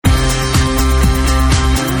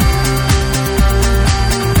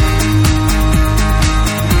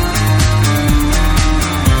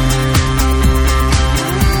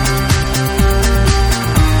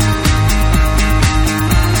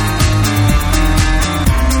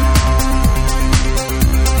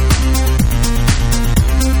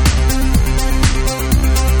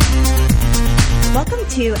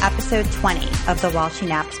episode 20 of the While She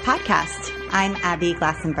Naps podcast. I'm Abby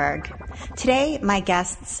Glassenberg. Today, my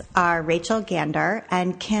guests are Rachael Gander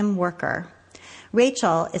and Kim Werker.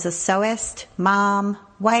 Rachael is a sewist, mom,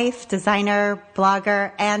 wife, designer,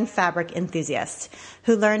 blogger, and fabric enthusiast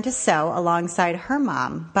who learned to sew alongside her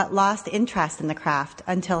mom, but lost interest in the craft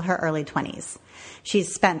until her early 20s.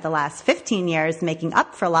 She's spent the last 15 years making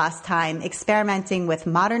up for lost time experimenting with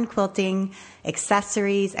modern quilting,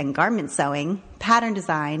 accessories and garment sewing, pattern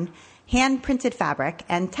design, hand-printed fabric,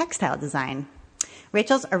 and textile design.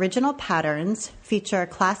 Rachael's original patterns feature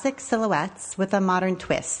classic silhouettes with a modern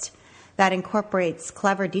twist that incorporates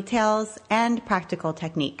clever details and practical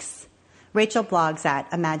techniques. Rachael blogs at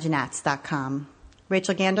imaginats.com.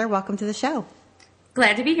 Rachael Gander, welcome to the show.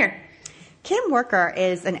 Glad to be here. Kim Werker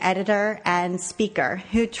is an editor and speaker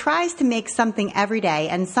who tries to make something every day,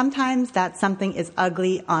 and sometimes that something is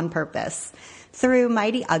ugly on purpose. Through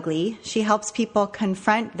Mighty Ugly, she helps people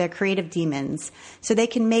confront their creative demons so they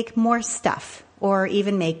can make more stuff or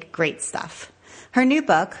even make great stuff. Her new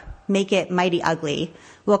book, Make It Mighty Ugly,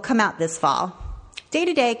 will come out this fall. Day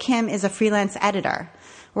to day, Kim is a freelance editor,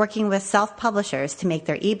 working with self-publishers to make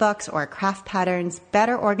their ebooks or craft patterns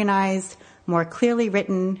better organized, more clearly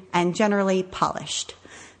written, and generally polished.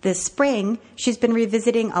 This spring, she's been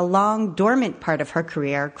revisiting a long dormant part of her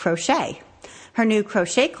career, crochet. Her new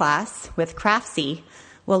crochet class with Craftsy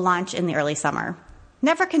will launch in the early summer.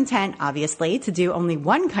 Never content, obviously, to do only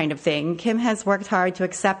one kind of thing, Kim has worked hard to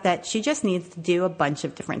accept that she just needs to do a bunch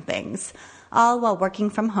of different things, all while working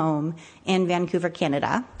from home in Vancouver,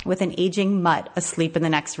 Canada, with an aging mutt asleep in the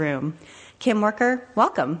next room. Kim Werker,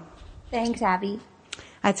 welcome. Thanks, Abby.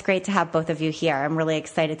 It's great to have both of you here. I'm really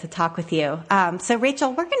excited to talk with you. So,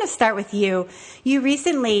 Rachael, we're going to start with you. You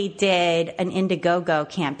recently did an Indiegogo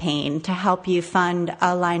campaign to help you fund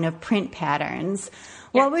a line of print patterns.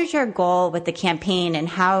 Yeah. What was your goal with the campaign, and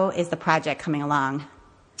how is the project coming along?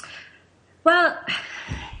 Well,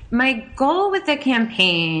 my goal with the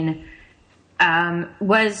campaign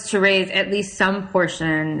was to raise at least some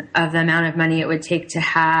portion of the amount of money it would take to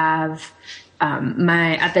have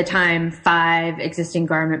my, at the time, 5 existing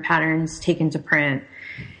garment patterns taken to print.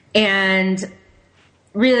 And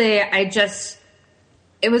really,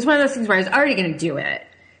 it was one of those things where I was already going to do it.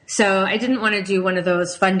 So I didn't want to do one of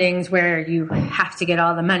those fundings where you have to get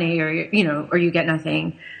all the money or you get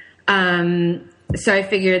nothing. So I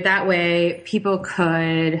figured that way people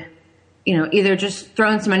could, either just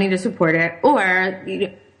throw in some money to support it or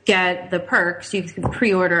get the perks. You could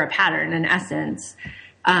pre-order a pattern in essence.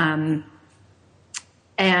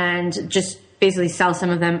 And just basically sell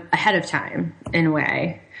some of them ahead of time in a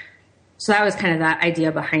way. So that was kind of the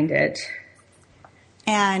idea behind it.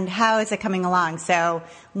 And how is it coming along? So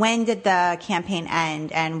when did the campaign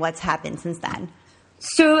end, and what's happened since then?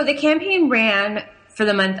 So the campaign ran for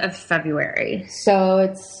the month of February. So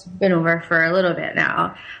it's been over for a little bit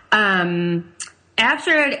now.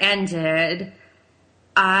 After it ended,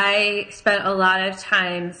 I spent a lot of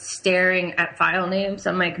time staring at file names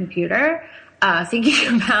on my computer,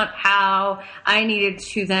 thinking about how I needed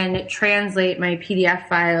to then translate my PDF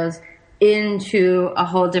files into a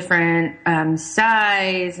whole different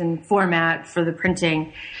size and format for the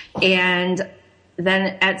printing. And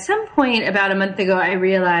then at some point about a month ago, I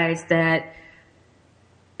realized that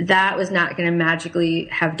was not going to magically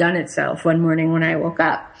have done itself one morning when I woke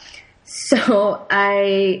up. So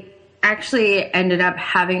I actually ended up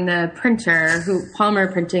having the printer, who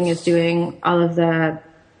Palmer Printing is doing all of the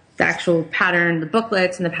actual pattern, the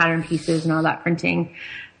booklets and the pattern pieces and all that printing.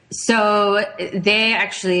 So they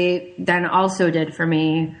actually then also did for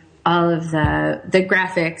me all of the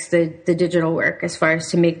graphics, the digital work as far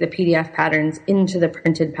as to make the PDF patterns into the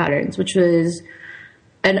printed patterns, which was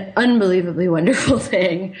an unbelievably wonderful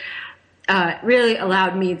thing. Really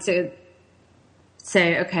allowed me to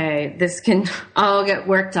say, okay, this can all get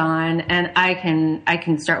worked on and I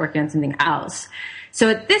can start working on something else.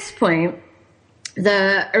 So at this point,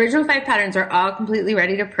 the original 5 patterns are all completely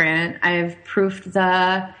ready to print. I've proofed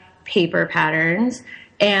the paper patterns.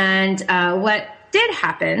 And what did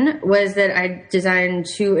happen was that I designed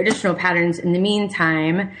 2 additional patterns in the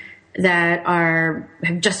meantime that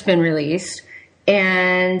have just been released.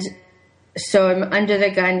 And so I'm under the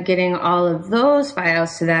gun getting all of those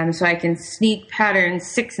files to them so I can sneak patterns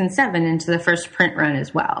 6 and 7 into the first print run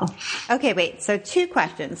as well. Okay, wait. So 2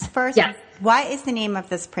 questions. First, yes. What is the name of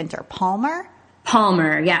this printer? Palmer?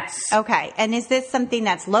 Palmer, yes. Okay. And is this something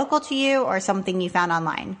that's local to you or something you found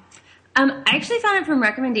online? I actually found it from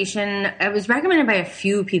recommendation. It was recommended by a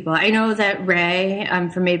few people. I know that Ray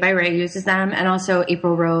from Made by Ray uses them, and also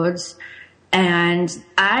April Rhodes. And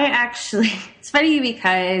I actually, it's funny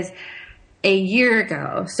because a year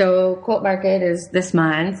ago, so quilt market is this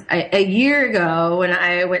month. A year ago, when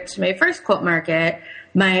I went to my first quilt market,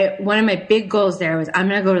 one of my big goals there was I'm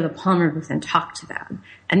going to go to the Palmer booth and talk to them.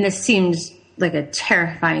 And this seems like a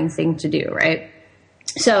terrifying thing to do, right?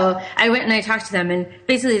 So I went and I talked to them, and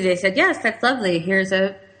basically they said, yes, that's lovely. Here's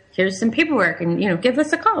some paperwork, and, give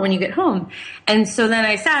us a call when you get home. And so then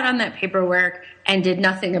I sat on that paperwork and did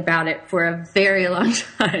nothing about it for a very long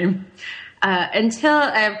time.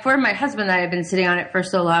 Until for my husband, I had been sitting on it for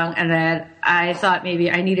so long, and then I thought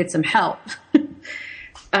maybe I needed some help.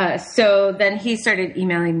 So then he started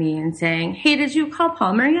emailing me and saying, hey, did you call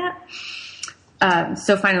Palmer yet?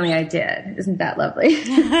 So finally I did. Isn't that lovely?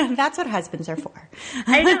 That's what husbands are for.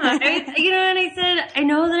 I know. And I said, I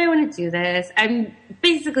know that I want to do this. I'm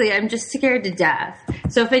just scared to death.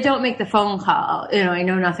 So if I don't make the phone call, I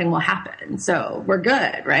know nothing will happen. So we're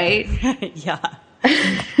good, right? Yeah.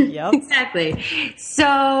 Yep. Exactly.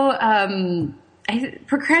 So,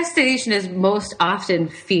 procrastination is most often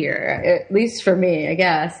fear, at least for me, I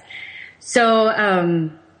guess. So,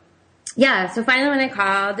 so finally when I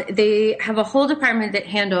called, they have a whole department that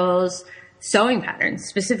handles sewing patterns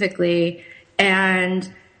specifically,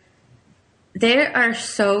 and they are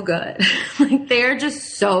so good. They are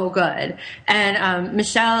just so good. And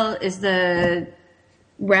Michelle is the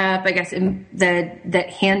rep, I guess, that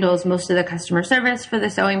handles most of the customer service for the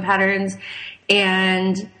sewing patterns,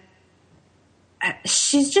 and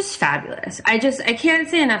she's just fabulous. I can't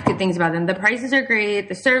say enough good things about them. The prices are great.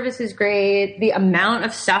 The service is great. The amount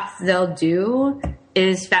of stuff they'll do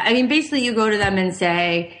is basically you go to them and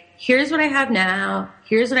say, here's what I have now.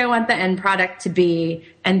 Here's what I want the end product to be.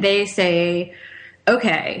 And they say,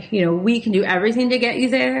 okay, we can do everything to get you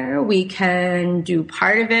there. We can do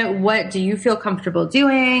part of it. What do you feel comfortable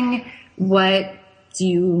doing? What do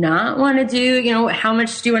you not want to do? How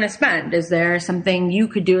much do you want to spend? Is there something you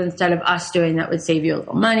could do instead of us doing that would save you a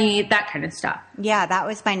little money? That kind of stuff. Yeah, that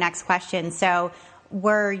was my next question. So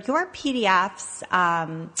were your PDFs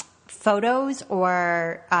photos,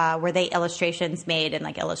 or were they illustrations made in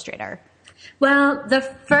Illustrator? Well, the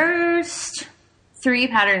first 3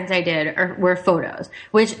 patterns I did were photos,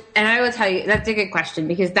 and I will tell you, that's a good question,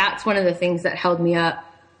 because that's one of the things that held me up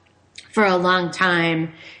for a long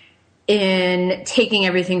time in taking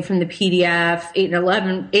everything from the PDF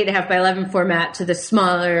 8.5 by 11 format to the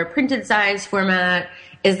smaller printed size format,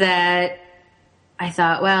 is that I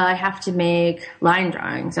thought, well, I have to make line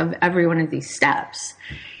drawings of every one of these steps.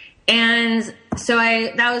 And so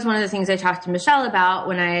that was one of the things I talked to Michelle about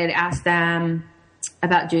when I had asked them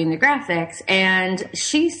about doing the graphics. And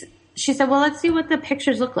she said, well, let's see what the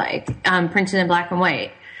pictures look like, printed in black and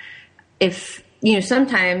white. If,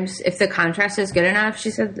 sometimes if the contrast is good enough, she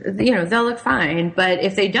said, they'll look fine. But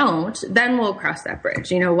if they don't, then we'll cross that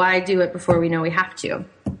bridge. Why do it before we know we have to?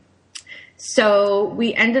 So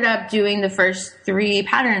we ended up doing the first 3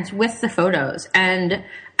 patterns with the photos. And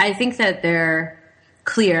I think that they're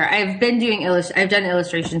clear. I've done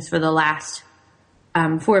illustrations for the last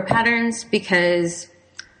 4 patterns, because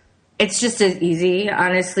it's just as easy,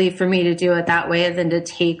 honestly, for me to do it that way than to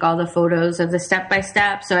take all the photos of the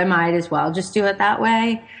step-by-step. So I might as well just do it that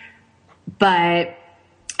way. But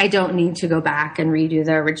I don't need to go back and redo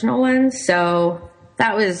the original ones. So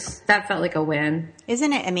that felt like a win.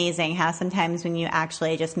 Isn't it amazing how sometimes when you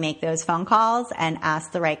actually just make those phone calls and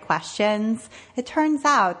ask the right questions, it turns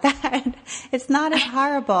out that it's not as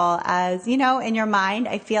horrible as, in your mind.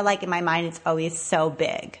 I feel like in my mind it's always so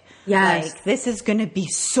big. Yes. This is going to be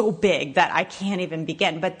so big that I can't even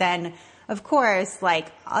begin. But then, of course,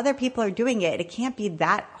 other people are doing it. It can't be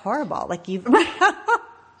that horrible.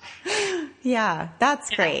 Yeah, that's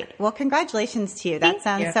great. Well, congratulations to you. That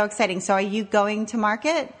sounds so exciting. So are you going to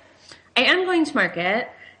market? I am going to market,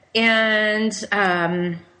 and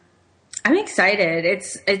I'm excited.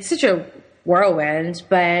 It's such a whirlwind,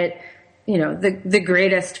 but the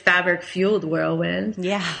greatest fabric fueled whirlwind.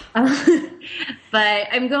 Yeah. But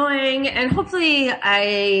I'm going, and hopefully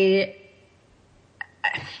I'm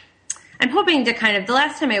hoping to the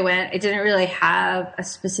last time I went, I didn't really have a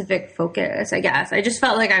specific focus, I guess. I just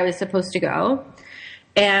felt like I was supposed to go.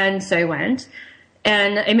 And so I went,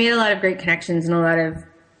 and I made a lot of great connections, and a lot of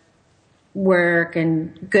work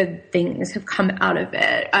and good things have come out of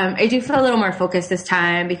it. I do feel a little more focused this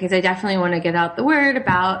time, because I definitely want to get out the word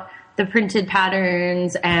about the printed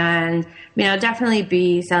patterns, and I'll definitely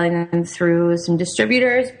be selling them through some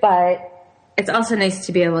distributors, but it's also nice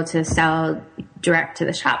to be able to sell direct to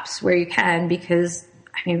the shops where you can, because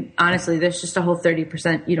honestly, there's just a whole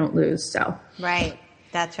 30% you don't lose. So right.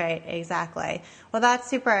 That's right. Exactly. Well, that's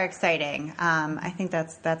super exciting. I think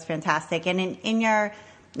that's fantastic. And in your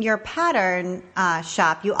your pattern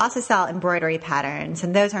shop, you also sell embroidery patterns,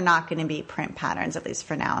 and those are not going to be print patterns, at least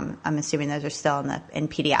for now. I'm assuming those are still in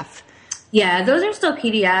PDF. Yeah, those are still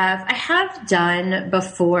PDF. I have done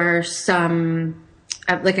before some,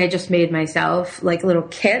 like I just made myself, like little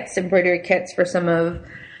kits, embroidery kits for some of,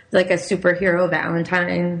 like a superhero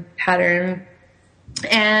Valentine pattern.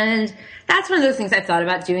 And that's one of those things I've thought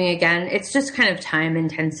about doing again. It's just kind of time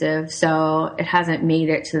intensive, so it hasn't made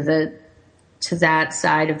it to that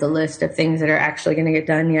side of the list of things that are actually going to get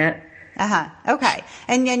done yet. Okay.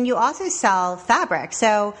 And then you also sell fabric.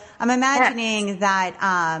 So I'm imagining that,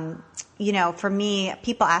 for me,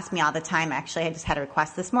 people ask me all the time, actually. I just had a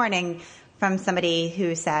request this morning from somebody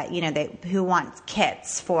who said, who wants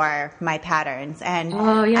kits for my patterns. And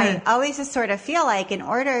I always just sort of feel like in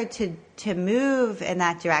order to move in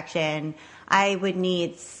that direction, I would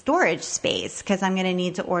need storage space because I'm going to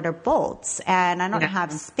need to order bolts, and I don't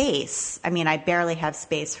have space. I mean, I barely have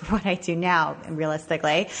space for what I do now,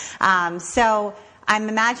 realistically. So I'm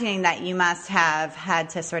imagining that you must have had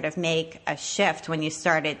to sort of make a shift when you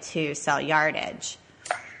started to sell yardage.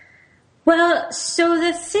 Well, so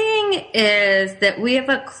the thing is that we have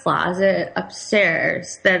a closet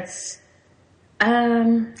upstairs that's,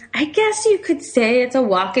 I guess you could say it's a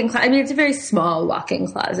walk-in closet. I mean, it's a very small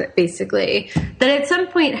walk-in closet, basically, that at some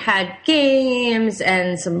point had games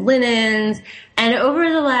and some linens, and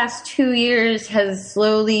over the last 2 years has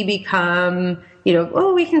slowly become,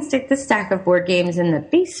 we can stick this stack of board games in the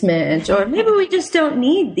basement, or maybe we just don't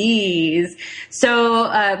need these.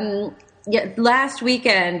 So, last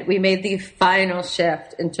weekend we made the final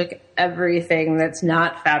shift and took everything that's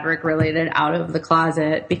not fabric related out of the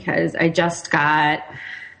closet because I just got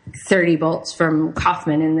 30 bolts from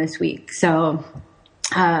Kaufman in this week. So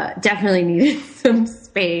definitely needed some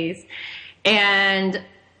space. And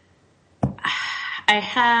I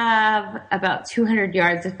have about 200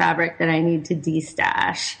 yards of fabric that I need to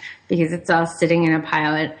destash because it's all sitting in a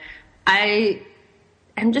pile. And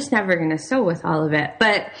I'm just never going to sew with all of it.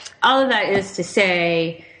 But all of that is to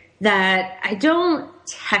say that I don't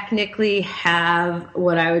technically have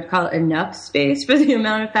what I would call enough space for the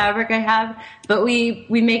amount of fabric I have, but we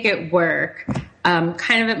make it work,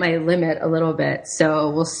 kind of at my limit a little bit.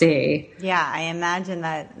 So we'll see. Yeah, I imagine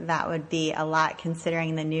that would be a lot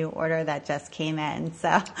considering the new order that just came in. So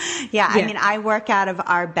I mean, I work out of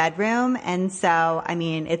our bedroom. And so, I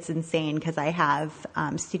mean, it's insane because I have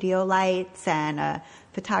studio lights and a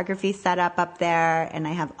photography setup up there, and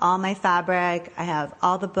I have all my fabric. I have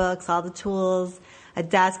all the books, all the tools, a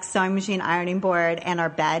desk, sewing machine, ironing board, and our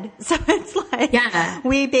bed. So it's like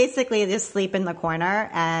we basically just sleep in the corner,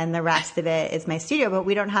 and the rest of it is my studio. But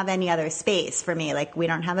we don't have any other space for me. Like, we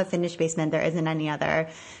don't have a finished basement. There isn't any other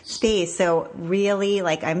space. So really,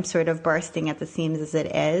 like, I'm sort of bursting at the seams as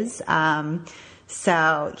it is.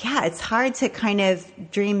 So, it's hard to kind of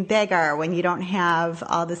dream bigger when you don't have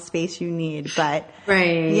all the space you need. But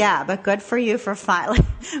but good for you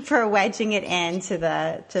for wedging it into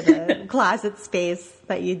the closet space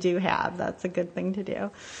that you do have. That's a good thing to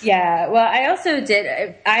do. Yeah. Well, I also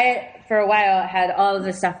for a while had all of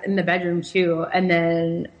the stuff in the bedroom too, and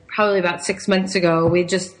then probably about 6 months ago,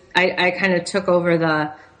 I kind of took over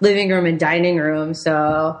the living room and dining room.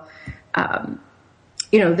 So.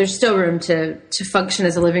 There's still room to function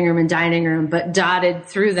as a living room and dining room, but dotted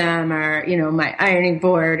through them are, my ironing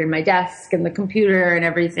board and my desk and the computer and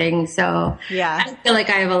everything. So I feel like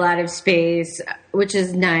I have a lot of space, which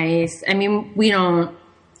is nice. I mean, me and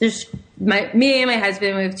my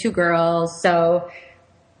husband, we have 2 girls. So,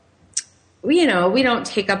 we don't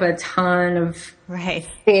take up a ton of space.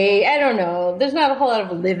 I don't know. There's not a whole lot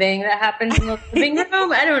of living that happens in the living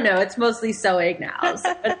room. I don't know. It's mostly sewing now.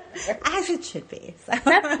 So. As it should be. So.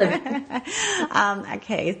 That's living.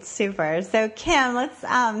 Okay, super. So, Kim, let's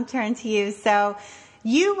turn to you. So,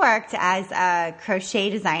 you worked as a crochet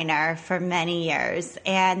designer for many years,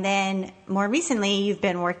 and then more recently, you've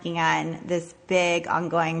been working on this big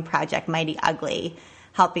ongoing project, Mighty Ugly,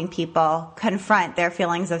 helping people confront their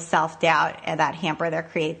feelings of self-doubt and that hamper their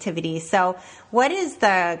creativity. So what is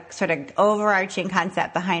the sort of overarching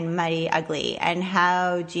concept behind Mighty Ugly, and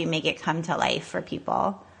how do you make it come to life for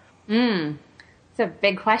people? It's a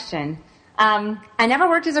big question. I never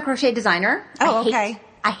worked as a crochet designer. Oh, okay.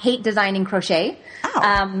 I hate designing crochet.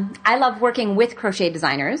 Oh. I love working with crochet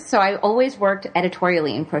designers, so I always worked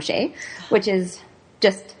editorially in crochet, which is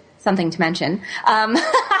just something to mention.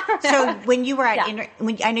 So when you were at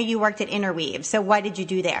I know you worked at Interweave. So what did you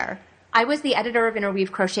do there? I was the editor of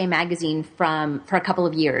Interweave Crochet magazine for a couple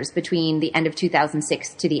of years, between the end of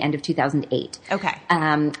 2006 to the end of 2008. Okay.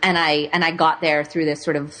 And I got there through this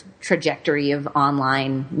sort of trajectory of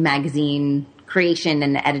online magazine creation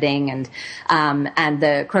and editing, and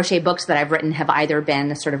the crochet books that I've written have either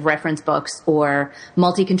been sort of reference books or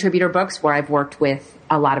multi-contributor books where I've worked with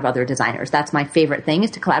a lot of other designers. That's my favorite thing,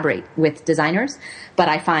 is to collaborate with designers. But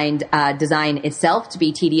I find design itself to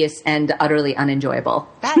be tedious and utterly unenjoyable.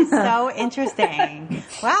 That's so interesting.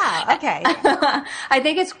 Wow. Okay. I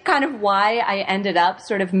think it's kind of why I ended up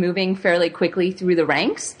sort of moving fairly quickly through the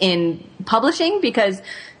ranks in publishing, because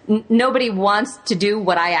nobody wants to do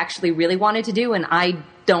what I actually really wanted to do, and I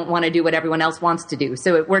don't want to do what everyone else wants to do.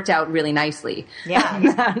 So it worked out really nicely.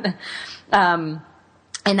 Yeah.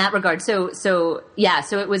 In that regard. So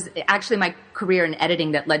it was actually my career in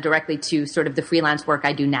editing that led directly to sort of the freelance work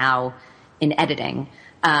I do now in editing.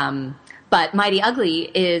 But Mighty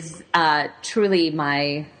Ugly is truly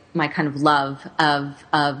my kind of love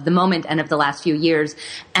of the moment and of the last few years.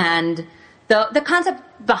 And the concept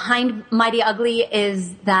behind Mighty Ugly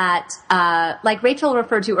is that, like Rachael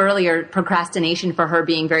referred to earlier, procrastination for her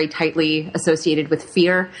being very tightly associated with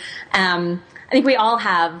fear. I think we all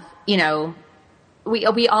have,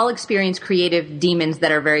 we all experience creative demons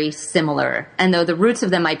that are very similar. And though the roots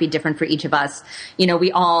of them might be different for each of us,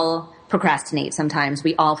 we all procrastinate sometimes.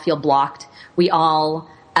 We all feel blocked. We all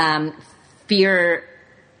fear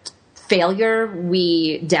failure.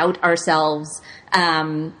 We doubt ourselves.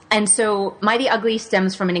 And so Mighty Ugly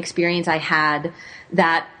stems from an experience I had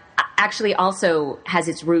that actually also has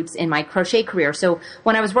its roots in my crochet career. So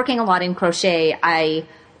when I was working a lot in crochet, I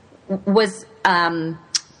was...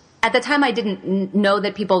 at the time, I didn't know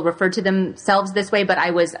that people referred to themselves this way, but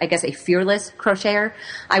I was, I guess, a fearless crocheter.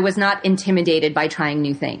 I was not intimidated by trying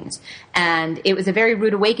new things. And it was a very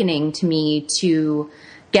rude awakening to me to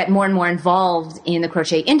get more and more involved in the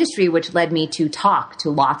crochet industry, which led me to talk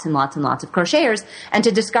to lots and lots and lots of crocheters, and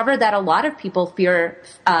to discover that a lot of people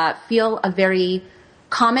feel a very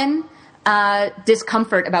common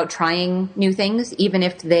discomfort about trying new things, even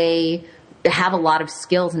if they have a lot of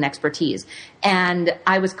skills and expertise. And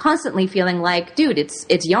I was constantly feeling like, dude,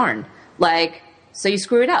 it's yarn. Like, so you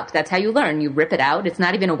screw it up. That's how you learn. You rip it out. It's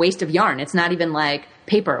not even a waste of yarn. It's not even like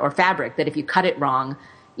paper or fabric that if you cut it wrong,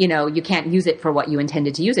 you can't use it for what you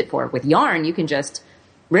intended to use it for. With yarn, you can just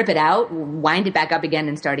rip it out, wind it back up again,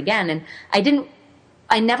 and start again. And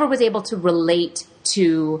I never was able to relate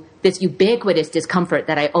to this ubiquitous discomfort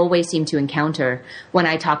that I always seem to encounter when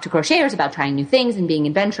I talk to crocheters about trying new things and being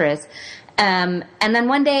adventurous. And then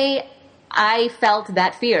one day I felt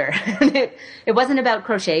that fear. It wasn't about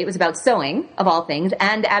crochet. It was about sewing, of all things.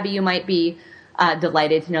 And Abby, you might be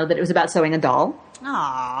delighted to know that it was about sewing a doll.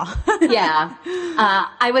 Aww. Yeah.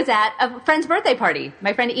 I was at a friend's birthday party.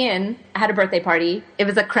 My friend Ian had a birthday party. It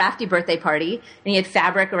was a crafty birthday party. And he had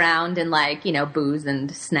fabric around and booze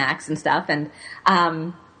and snacks and stuff. And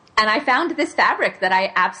I found this fabric that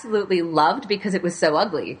I absolutely loved because it was so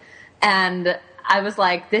ugly. And I was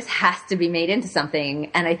like, this has to be made into something,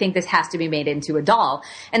 and I think this has to be made into a doll.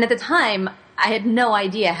 And at the time, I had no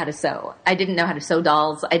idea how to sew. I didn't know how to sew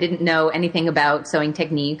dolls. I didn't know anything about sewing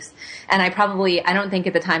techniques. And I don't think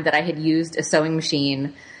at the time that I had used a sewing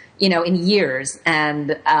machine, in years,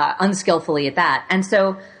 and unskillfully at that. And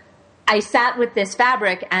so I sat with this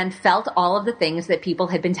fabric and felt all of the things that people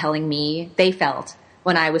had been telling me they felt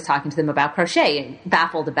when I was talking to them about crochet,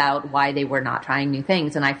 baffled about why they were not trying new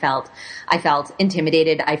things. And I felt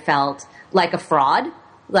intimidated. I felt like a fraud.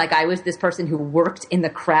 Like I was this person who worked in the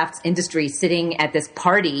crafts industry sitting at this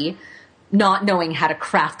party, not knowing how to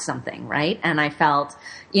craft something, right? And I felt,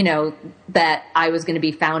 that I was going to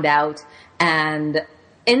be found out. And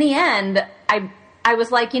in the end, I was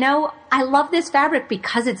like, I love this fabric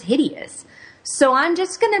because it's hideous. So I'm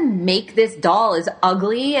just going to make this doll as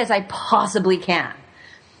ugly as I possibly can.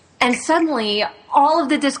 And suddenly, all of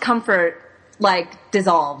the discomfort,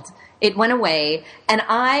 dissolved. It went away. And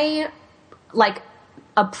I,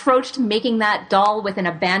 approached making that doll with an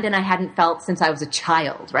abandon I hadn't felt since I was a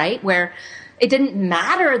child, right? Where it didn't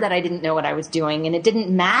matter that I didn't know what I was doing, and it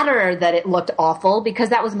didn't matter that it looked awful, because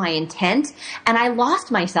that was my intent, and I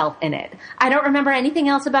lost myself in it. I don't remember anything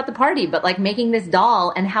else about the party, but making this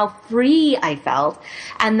doll and how free I felt.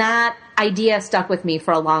 And that idea stuck with me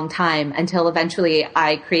for a long time, until eventually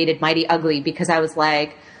I created Mighty Ugly, because I was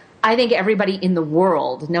like, I think everybody in the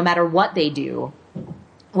world, no matter what they do,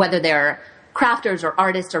 whether they're crafters or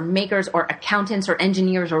artists or makers or accountants or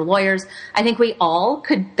engineers or lawyers, I think we all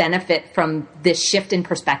could benefit from this shift in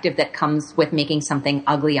perspective that comes with making something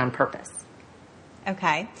ugly on purpose.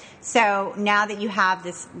 Okay. So now that you have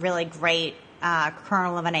this really great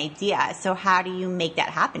kernel of an idea, so how do you make that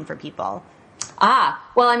happen for people?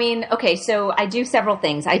 Well, okay, so I do several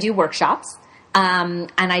things. I do workshops.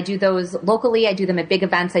 And I do those locally. I do them at big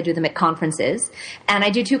events. I do them at conferences. And I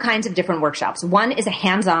do two kinds of different workshops. One is a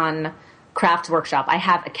hands-on crafts workshop. I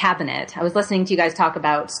have a cabinet. I was listening to you guys talk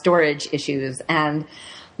about storage issues, and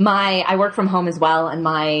I work from home as well, and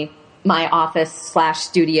my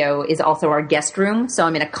office/studio is also our guest room. So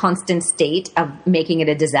I'm in a constant state of making it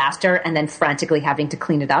a disaster and then frantically having to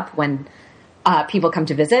clean it up when people come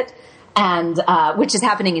to visit, and which is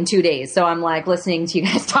happening in 2 days. So I'm like listening to you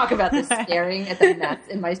guys talk about this, staring at the mess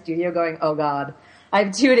in my studio going, oh God, I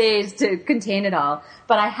have 2 days to contain it all.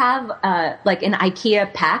 But I have like an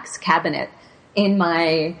IKEA PAX cabinet in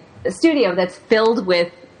my studio that's filled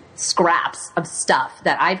with scraps of stuff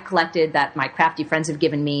that I've collected, that my crafty friends have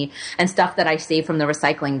given me, and stuff that I save from the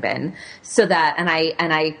recycling bin. So that, and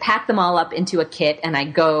I pack them all up into a kit, and I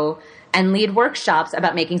go and lead workshops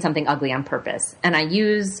about making something ugly on purpose. And I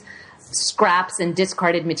use scraps and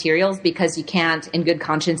discarded materials because you can't, in good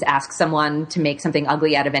conscience, ask someone to make something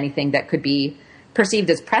ugly out of anything that could be perceived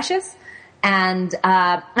as precious. And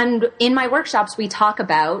in my workshops, we talk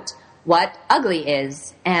about what ugly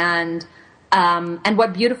is, and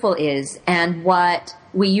what beautiful is, and what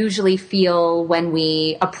we usually feel when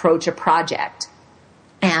we approach a project,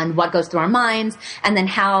 and what goes through our minds, and then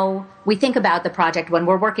how we think about the project when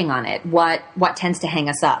we're working on it. What tends to hang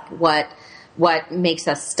us up? What makes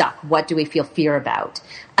us stuck? What do we feel fear about?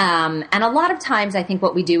 And a lot of times I think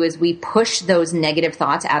what we do is we push those negative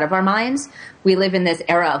thoughts out of our minds. We live in this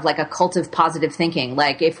era of like a cult of positive thinking.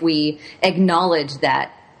 Like if we acknowledge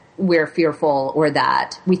that we're fearful or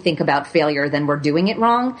that we think about failure, then we're doing it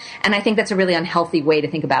wrong. And I think that's a really unhealthy way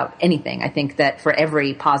to think about anything. I think that for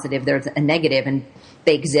every positive, there's a negative, and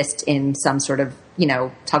they exist in some sort of,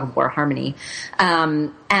 tug of war harmony.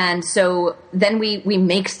 And so then we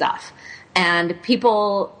make stuff. And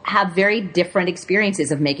people have very different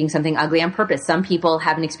experiences of making something ugly on purpose. Some people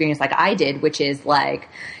have an experience like I did, which is like,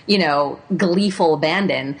 gleeful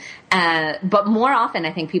abandon. But more often,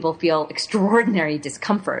 I think people feel extraordinary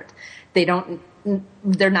discomfort.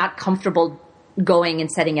 They're not comfortable going and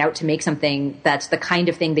setting out to make something that's the kind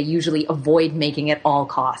of thing they usually avoid making at all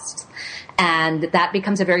costs. And that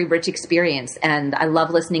becomes a very rich experience. And I love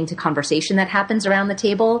listening to conversation that happens around the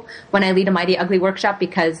table when I lead a Mighty Ugly workshop,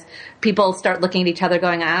 because people start looking at each other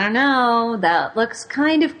going, I don't know, that looks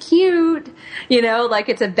kind of cute, like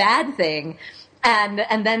it's a bad thing.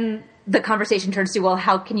 And then the conversation turns to, well,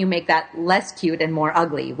 how can you make that less cute and more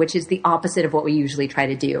ugly, which is the opposite of what we usually try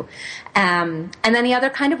to do. And then the other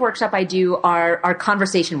kind of workshop I do are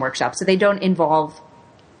conversation workshops. So they don't involve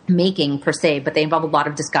making per se, but they involve a lot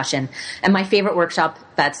of discussion. And my favorite workshop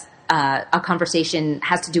that's a conversation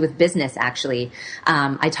has to do with business, actually.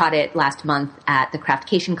 I taught it last month at the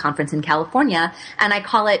Craftcation conference in California, and I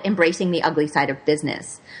call it Embracing the Ugly Side of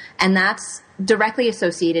Business. And that's directly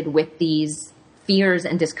associated with these fears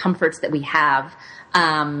and discomforts that we have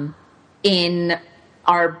in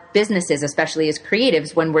our businesses, especially as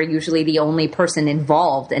creatives, when we're usually the only person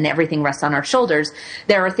involved and everything rests on our shoulders.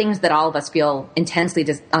 There are things that all of us feel intensely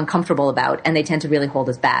uncomfortable about, and they tend to really hold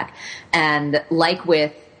us back. And like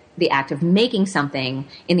with the act of making something,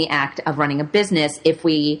 in the act of running a business, if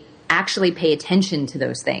we actually pay attention to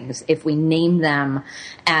those things, if we name them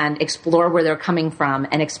and explore where they're coming from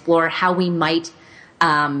and explore how we might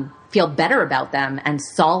feel better about them and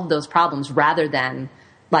solve those problems rather than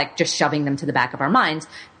like just shoving them to the back of our minds,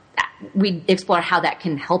 we explore how that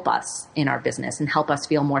can help us in our business and help us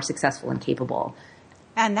feel more successful and capable.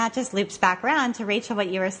 And that just loops back around to Rachel, what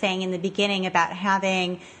you were saying in the beginning about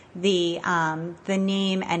having the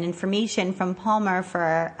name and information from Palmer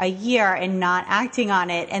for a year and not acting on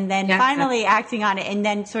it, and then finally acting on it, and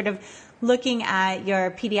then sort of looking at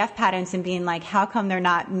your PDF patterns and being like, how come they're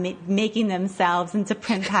not making themselves into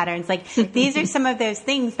print patterns? Like, these are some of those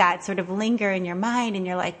things that sort of linger in your mind, and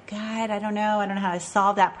you're like, God, I don't know how to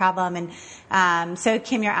solve that problem. And so,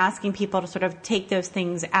 Kim, you're asking people to sort of take those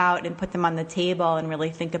things out and put them on the table and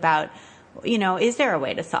really think about, is there a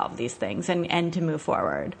way to solve these things and to move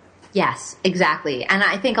forward? Yes, exactly. And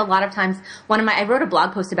I think a lot of times, I wrote a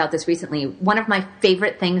blog post about this recently. One of my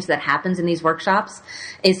favorite things that happens in these workshops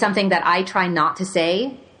is something that I try not to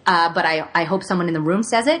say, but I hope someone in the room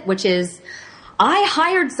says it, which is, I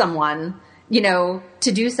hired someone, to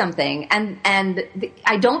do something. And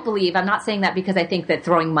I don't believe, I'm not saying that because I think that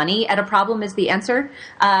throwing money at a problem is the answer,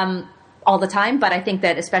 all the time, but I think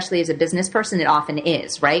that especially as a business person, it often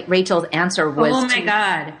is, right? Rachel's answer was, oh my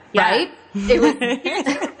God. Right? Yeah. It was,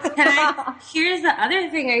 here's the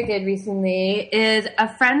other thing I did recently is a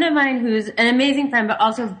friend of mine who's an amazing friend, but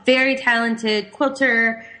also very talented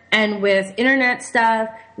quilter and with internet stuff,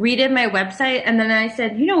 redid my website. And then I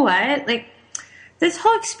said, you know what? Like, this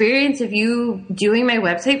whole experience of you doing my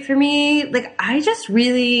website for me, like, I just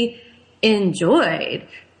really enjoyed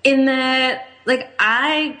in that, like,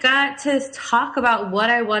 I got to talk about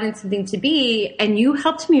what I wanted something to be, and you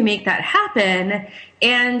helped me make that happen.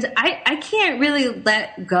 And I can't really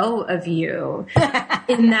let go of you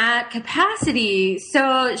in that capacity.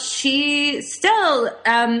 So she still,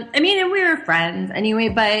 and we were friends anyway,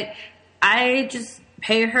 but I just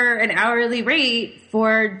pay her an hourly rate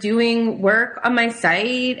for doing work on my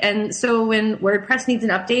site. And so when WordPress needs an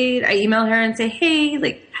update, I email her and say, hey,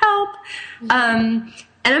 like, help.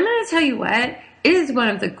 And I'm going to tell you what, it is one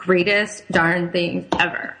of the greatest darn things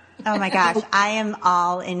ever. Oh my gosh, I am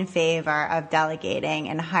all in favor of delegating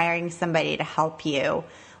and hiring somebody to help you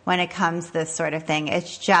when it comes to this sort of thing.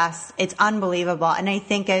 It's unbelievable. And I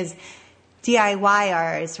think as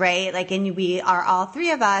DIYers, right? Like, and we are, all three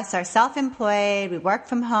of us are self-employed, we work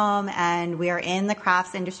from home, and we are in the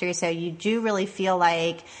crafts industry. So you do really feel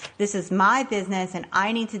like this is my business and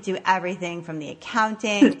I need to do everything from the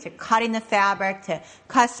accounting to cutting the fabric to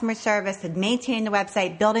customer service to maintaining the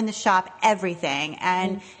website, building the shop, everything.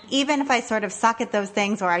 And even if I sort of suck at those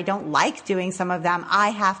things or I don't like doing some of them, I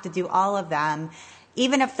have to do all of them,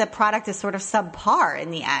 even if the product is sort of subpar in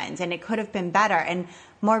the end and it could have been better. And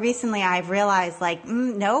more recently, I've realized, like,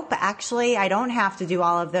 nope, actually, I don't have to do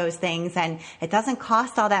all of those things, and it doesn't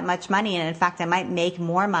cost all that much money. And in fact, I might make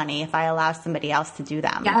more money if I allow somebody else to do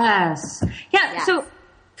them. Yes. Yeah. Yes. So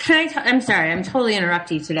I'm sorry, I'm totally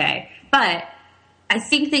interrupting you today, but I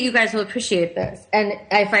think that you guys will appreciate this. And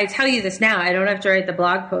if I tell you this now, I don't have to write the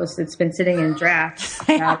blog post that's been sitting in drafts.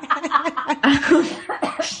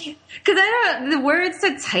 Because the words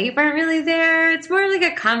to type aren't really there. It's more like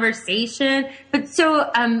a conversation. But so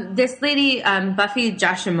this lady, Buffy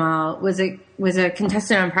Joshimal, was a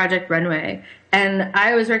contestant on Project Runway. And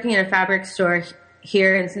I was working in a fabric store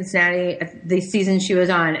here in Cincinnati the season she was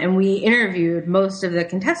on. And we interviewed most of the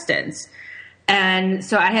contestants. And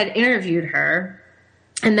so I had interviewed her.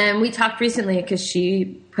 And then we talked recently because she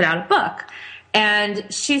put out a book.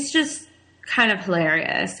 And she's just kind of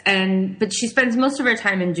hilarious. But she spends most of her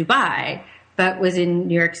time in Dubai, but was in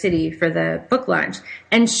New York City for the book launch.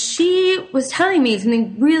 And she was telling me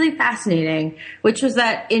something really fascinating, which was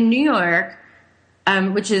that in New York,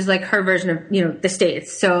 which is like her version of, the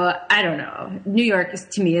States. So I don't know. New York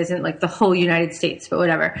to me isn't like the whole United States, but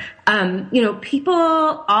whatever. People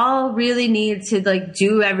all really need to like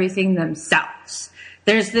do everything themselves.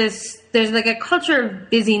 There's like a culture of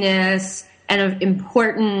busyness and of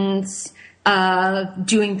importance of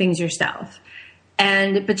doing things yourself.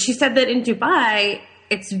 But she said that in Dubai,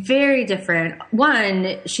 it's very different.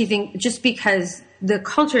 One, she thinks just because the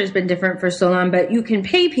culture has been different for so long, but you can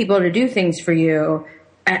pay people to do things for you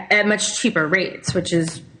at much cheaper rates, which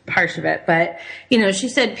is part of it. But, she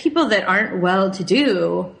said people that aren't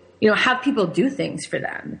well-to-do, have people do things for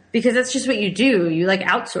them because that's just what you do. You like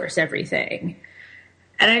outsource everything.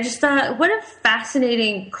 And I just thought, what a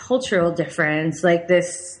fascinating cultural difference like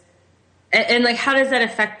this. And like, how does that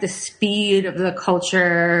affect the speed of the culture,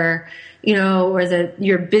 or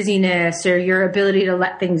your busyness or your ability to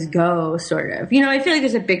let things go, sort of? I feel like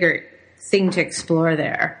there's a bigger thing to explore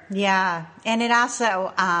there. Yeah. And it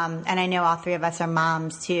also, and I know all three of us are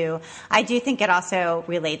moms too. I do think it also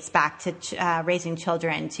relates back to raising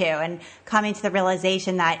children too, and coming to the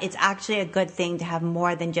realization that it's actually a good thing to have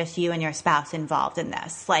more than just you and your spouse involved in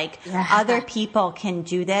this. Like, other people can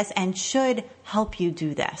do this and should help you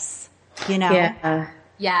do this.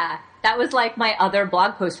 Yeah. That was like my other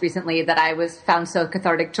blog post recently that I found so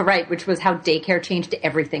cathartic to write, which was how daycare changed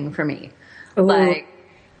everything for me. Ooh. Like,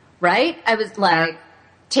 right? I was like,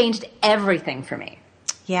 changed everything for me.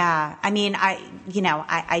 Yeah. I mean,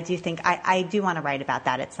 I do think I do want to write about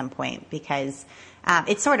that at some point because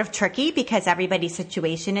it's sort of tricky because everybody's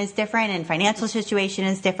situation is different and financial situation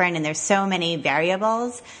is different and there's so many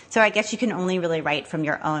variables. So I guess you can only really write from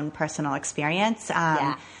your own personal experience.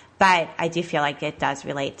 But I do feel like it does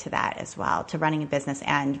relate to that as well, to running a business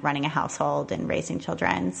and running a household and raising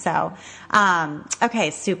children. So,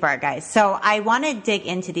 okay, super, guys. So I want to dig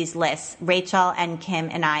into these lists. Rachael and Kim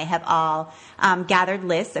and I have all gathered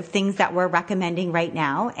lists of things that we're recommending right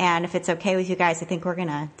now. And if it's okay with you guys, I think we're going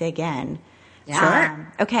to dig in. Yeah.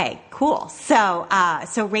 Sure. Okay, cool. So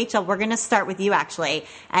Rachael, we're going to start with you actually.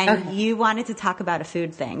 And you wanted to talk about a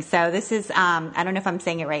food thing. So this is, I don't know if I'm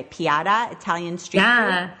saying it right, piada, Italian street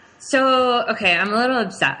food. So, okay, I'm a little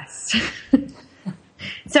obsessed.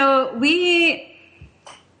 So we,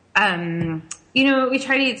 we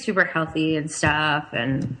try to eat super healthy and stuff.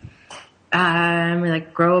 And We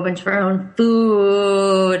like grow a bunch of our own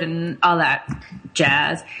food and all that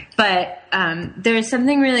jazz. But there's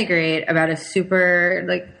something really great about a super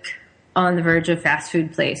like on the verge of fast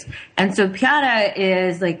food place. And so Piada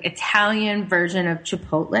is like Italian version of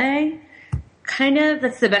Chipotle. Kind of,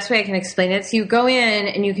 that's the best way I can explain it. So you go in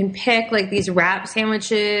and you can pick like these wrap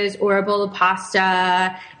sandwiches or a bowl of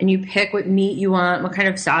pasta, and you pick what meat you want, what kind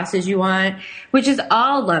of sauces you want, which is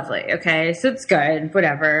all lovely. Okay. So it's good,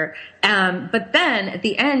 whatever. But then at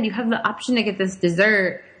the end, you have the option to get this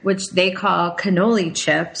dessert, which they call cannoli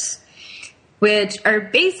chips, which are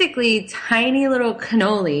basically tiny little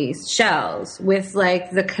cannoli shells with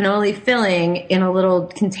like the cannoli filling in a little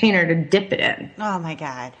container to dip it in. Oh my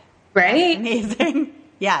God. Right? Amazing.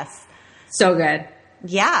 Yes. So good.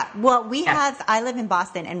 Yeah. Well, I live in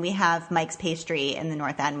Boston, and we have Mike's Pastry in the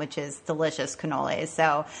North End, which is delicious cannolis.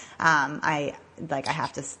 So, I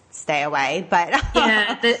have to stay away, but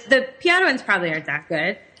yeah, the Piada ones probably aren't that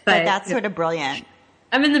good, but that's sort of brilliant.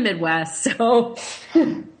 I'm in the Midwest, so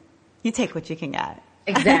you take what you can get.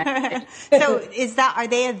 Exactly. So are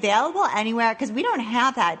they available anywhere? Cause we don't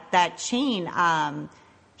have that chain,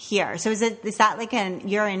 here. So is that like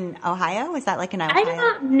you're in Ohio? Is that like in Ohio? I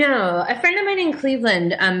don't know. A friend of mine in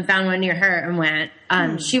Cleveland found one near her and went.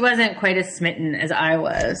 She wasn't quite as smitten as I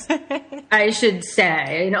was, I should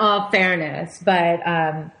say, in all fairness. But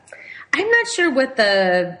I'm not sure what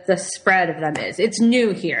the spread of them is. It's new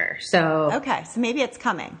here, so okay. So maybe it's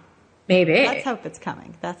coming. Maybe. Let's hope it's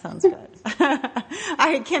coming. That sounds good. All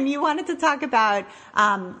right, Kim, you wanted to talk about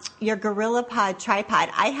your GorillaPod tripod.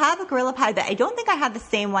 I have a GorillaPod, but I don't think I have the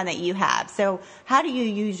same one that you have. So how do you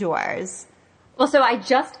use yours? Well, so I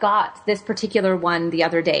just got this particular one the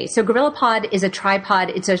other day. So GorillaPod is a tripod.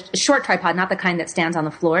 It's a short tripod, not the kind that stands on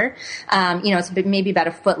the floor. It's maybe about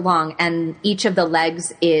a foot long, and each of the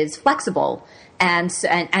legs is flexible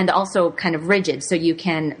and also kind of rigid. So you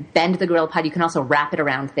can bend the GorillaPod. You can also wrap it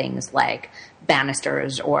around things like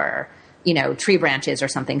banisters or, tree branches or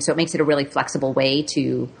something. So it makes it a really flexible way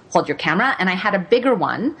to hold your camera. And I had a bigger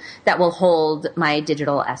one that will hold my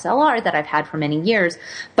digital SLR that I've had for many years.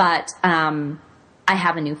 But I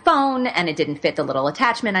have a new phone, and it didn't fit the little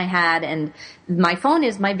attachment I had. And my phone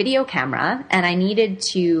is my video camera, and I needed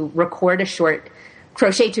to record a short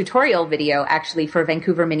crochet tutorial video actually for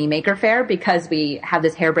Vancouver Mini Maker Faire, because we have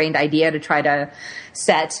this harebrained idea to try to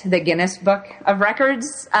set the Guinness Book of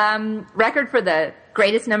Records record for the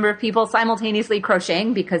greatest number of people simultaneously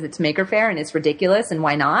crocheting, because it's Maker Faire and it's ridiculous, and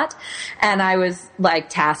why not? And I was like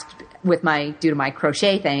tasked with due to my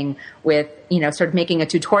crochet thing with, sort of making a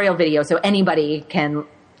tutorial video so anybody can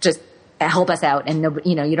just help us out, and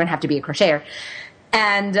you don't have to be a crocheter.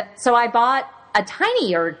 And so I bought a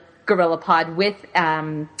tinier GorillaPod with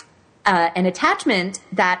an attachment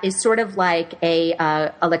that is sort of like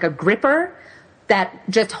a gripper that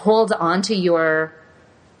just holds onto your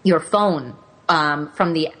phone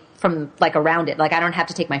from like around it. Like I don't have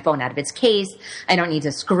to take my phone out of its case. I don't need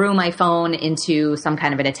to screw my phone into some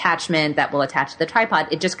kind of an attachment that will attach to the tripod.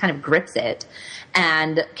 It just kind of grips it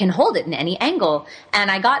and can hold it in any angle. And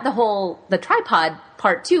I got the tripod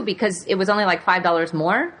part too, because it was only like $5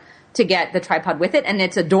 more to get the tripod with it. And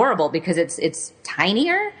it's adorable because it's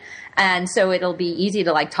tinier. And so it'll be easy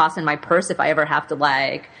to like toss in my purse if I ever have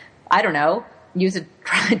to use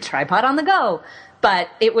a tripod on the go. But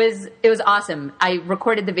it was awesome. I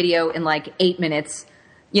recorded the video in like 8 minutes,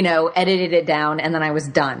 edited it down, and then I was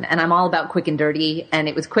done. And I'm all about quick and dirty, and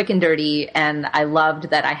it was quick and dirty, and I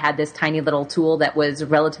loved that I had this tiny little tool that was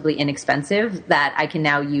relatively inexpensive that I can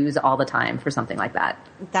now use all the time for something like that.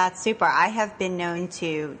 That's super. I have been known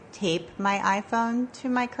to tape my iPhone to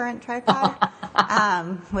my current tripod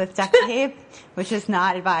with duct tape, which is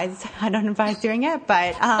not advised. I don't advise doing it,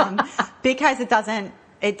 but because it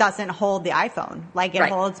doesn't hold the iPhone. Like it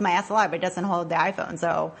holds my SLR, but it doesn't hold the iPhone.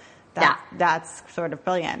 So that's sort of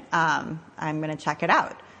brilliant. I'm going to check it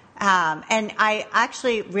out. And I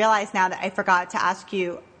actually realize now that I forgot to ask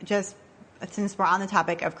you, just since we're on the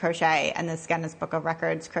topic of crochet and this Guinness Book of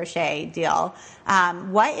Records crochet deal,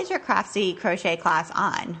 what is your Craftsy crochet class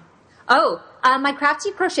on? My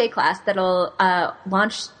Craftsy crochet class that'll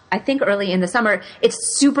launch, I think, early in the summer.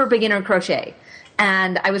 It's super beginner crochet.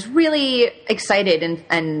 And I was really excited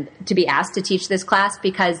and to be asked to teach this class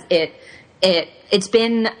because it's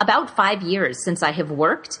been about 5 years since I have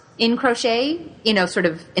worked in crochet, sort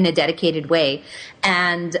of in a dedicated way.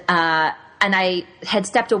 And I had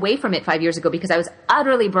stepped away from it 5 years ago because I was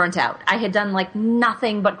utterly burnt out. I had done like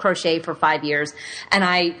nothing but crochet for 5 years, and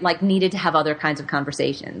I like needed to have other kinds of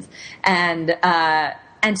conversations. And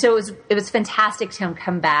so it was fantastic to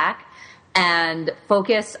come back and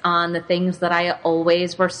focus on the things that I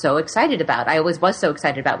always were so excited about. I always was so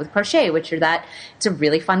excited about with crochet, which are that it's a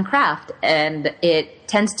really fun craft, and it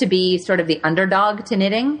tends to be sort of the underdog to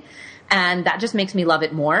knitting. And that just makes me love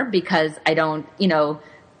it more because I don't,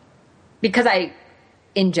 because I,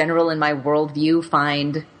 in general, in my worldview,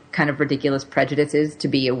 find kind of ridiculous prejudices to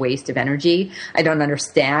be a waste of energy. I don't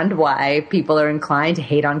understand why people are inclined to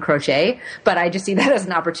hate on crochet, but I just see that as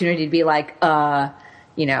an opportunity to be like,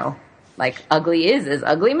 like ugly is as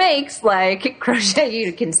ugly makes. Like crochet,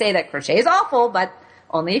 you can say that crochet is awful, but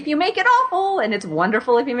only if you make it awful, and it's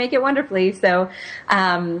wonderful if you make it wonderfully. So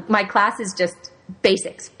my class is just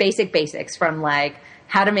basics from like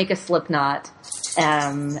how to make a slip knot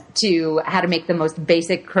to how to make the most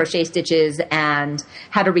basic crochet stitches and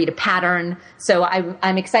how to read a pattern. So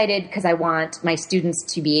I'm excited because I want my students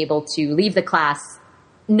to be able to leave the class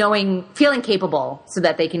feeling capable so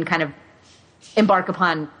that they can kind of embark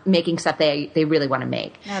upon making stuff they really want to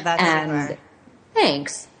make. No, that's super.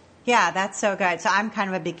 Thanks. Yeah, that's so good. So I'm kind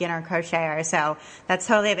of a beginner crocheter, so that's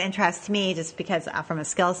totally of interest to me just because from a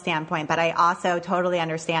skill standpoint, but I also totally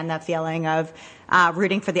understand the feeling of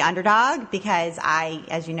rooting for the underdog because I,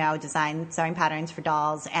 as you know, design sewing patterns for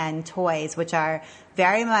dolls and toys, which are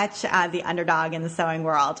very much the underdog in the sewing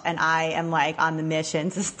world, and I am like on the mission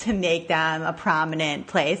just to make them a prominent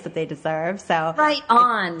place that they deserve. So right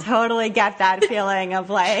on. I totally get that feeling of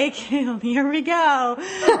like, here we go.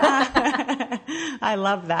 I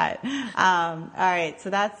love that. All right, so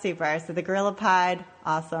that's super. So the Gorilla Pod,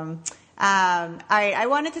 awesome. All right, I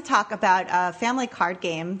wanted to talk about a family card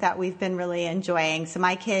game that we've been really enjoying. So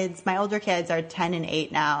my older kids are 10 and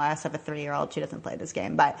 8 now. I also have a 3-year-old. She doesn't play this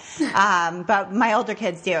game, but my older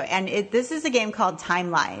kids do. And this is a game called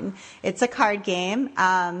Timeline. It's a card game.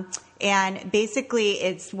 And basically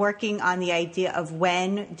it's working on the idea of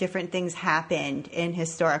when different things happened in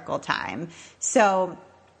historical time. So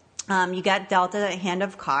you get dealt a hand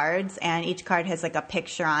of cards, and each card has like a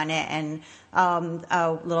picture on it and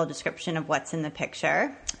a little description of what's in the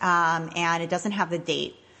picture. And it doesn't have the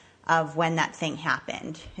date of when that thing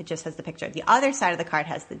happened. It just has the picture. The other side of the card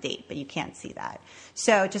has the date, but you can't see that.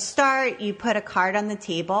 So to start, you put a card on the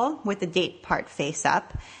table with the date part face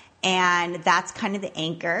up, and that's kind of the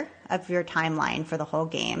anchor of your timeline for the whole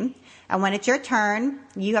game. And when it's your turn,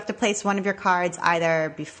 you have to place one of your cards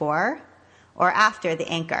either before or after the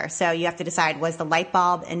anchor. So you have to decide, was the light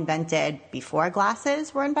bulb invented before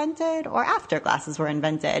glasses were invented or after glasses were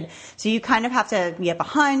invented? So you kind of you have a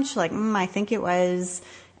hunch, like, I think it was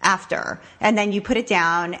after. And then you put it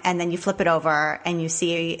down, and then you flip it over, and you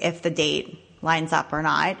see if the date lines up or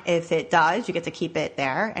not. If it does, you get to keep it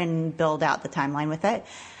there and build out the timeline with it.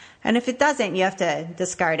 And if it doesn't, you have to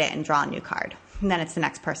discard it and draw a new card. And then it's the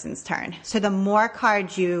next person's turn. So the more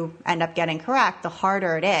cards you end up getting correct, the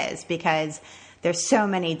harder it is because there's so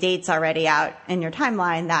many dates already out in your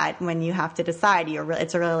timeline that when you have to decide,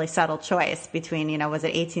 it's a really subtle choice between, was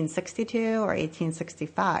it 1862 or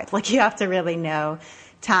 1865? Like you have to really know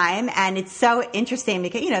time. And it's so interesting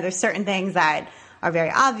because, there's certain things that are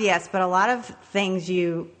very obvious, but a lot of things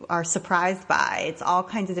you are surprised by. It's all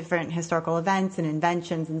kinds of different historical events and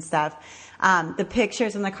inventions and stuff. The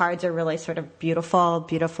pictures and the cards are really sort of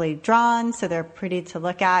beautifully drawn, so they're pretty to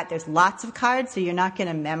look at. There's lots of cards, so you're not going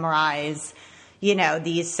to memorize,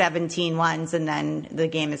 these 17 ones, and then the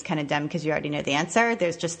game is kind of dumb because you already know the answer.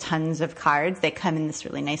 There's just tons of cards. They come in this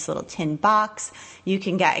really nice little tin box. You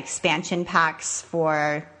can get expansion packs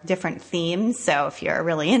for different themes. So if you're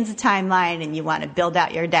really into timeline and you want to build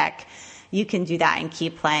out your deck, you can do that and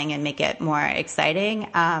keep playing and make it more exciting.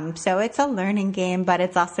 So it's a learning game, but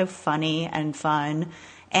it's also funny and fun.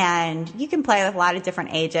 And you can play with a lot of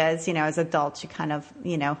different ages. As adults, you kind of,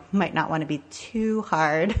 might not want to be too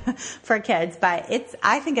hard for kids, but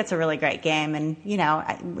I think it's a really great game. And,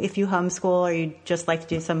 if you homeschool or you just like to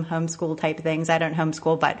do some homeschool type things, I don't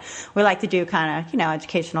homeschool, but we like to do kind of,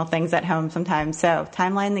 educational things at home sometimes. So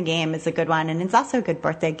Timeline the game is a good one. And it's also a good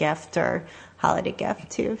birthday gift or holiday gift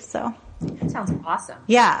too. So. That sounds awesome.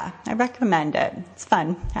 Yeah, I recommend it. It's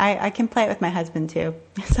fun. I can play it with my husband too.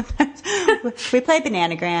 Sometimes we play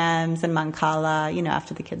bananagrams and Mancala,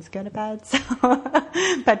 after the kids go to bed. So,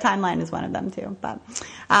 but Timeline is one of them too. But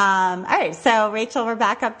all right, so Rachel, we're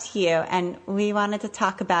back up to you, and we wanted to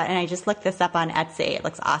talk about. And I just looked this up on Etsy. It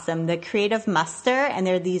looks awesome. The Creative Muster, and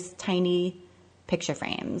they're these tiny picture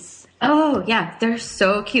frames. Oh yeah, they're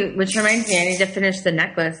so cute. Which reminds me, I need to finish the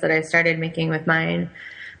necklace that I started making with mine.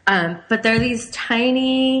 But they're these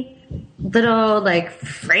tiny little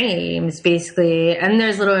frames basically, and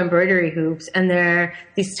there's little embroidery hoops, and they're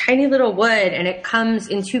these tiny little wood, and it comes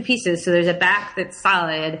in 2 pieces. So there's a back that's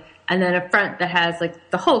solid and then a front that has like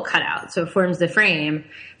the hole cut out, so it forms the frame.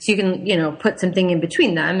 So you can, you know, put something in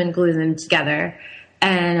between them and glue them together.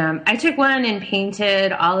 And I took one and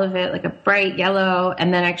painted all of it like a bright yellow,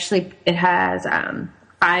 and then actually it has 5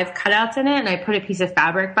 cutouts in it, and I put a piece of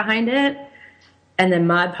fabric behind it, and then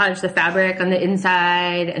Mod Podged the fabric on the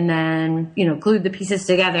inside, and then, you know, glued the pieces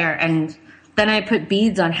together, and then I put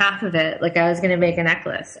beads on half of it like I was going to make a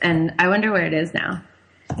necklace, and I wonder where it is now.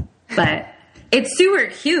 But it's super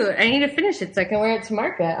cute. I need to finish it so I can wear it to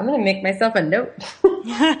market. I'm going to make myself a note.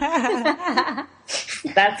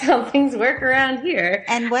 That's how things work around here.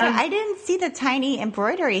 And what I didn't see the tiny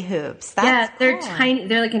embroidery hoops. That's yeah, they're cool. tiny.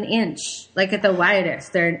 They're like an inch. Like at the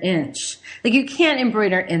widest, they're an inch. Like you can't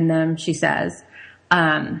embroider in them, she says.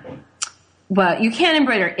 Well, you can't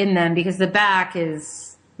embroider in them because the back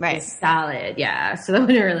is solid. Yeah, so that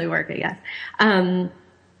wouldn't really work, I guess.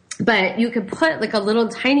 But you could put like a little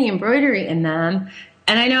tiny embroidery in them.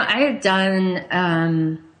 And I know I had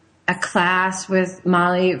done a class with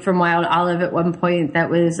Molly from Wild Olive at one point that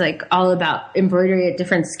was like all about embroidery at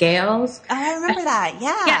different scales. Oh, I remember that.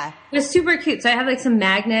 Yeah. It was super cute. So I have like some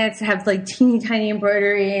magnets, I have like teeny tiny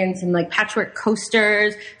embroidery and some like patchwork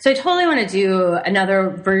coasters. So I totally want to do another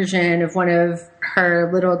version of one of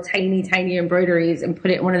her little tiny embroideries and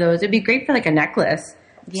put it in one of those. It'd be great for like a necklace.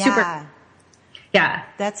 Yeah. Yeah.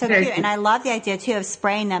 That's so cute. And I love the idea too of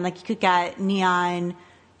spraying them. Like you could get neon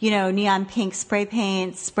pink spray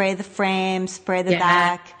paint, spray the frame, spray the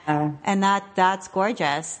back. And that's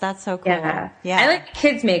gorgeous. That's so cool. Yeah. I like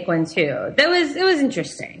kids make one too. It was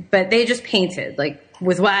interesting, but they just painted like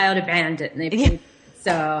with wild abandon. They painted,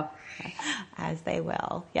 so as they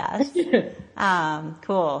will. Yes.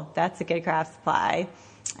 Cool. That's a good craft supply.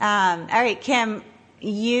 All right, Kim,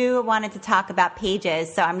 you wanted to talk about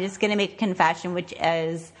Pages. So I'm just going to make a confession, which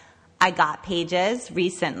is I got Pages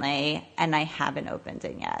recently and I haven't opened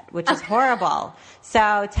it yet, which is horrible.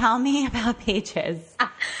 So tell me about Pages.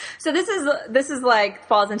 So this is like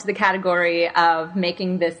falls into the category of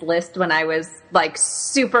making this list when I was like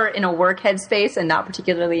super in a work headspace and not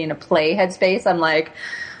particularly in a play headspace. I'm like,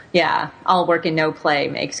 yeah, all work and no play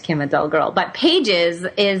makes Kim a dull girl. But Pages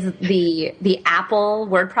is the Apple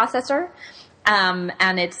word processor.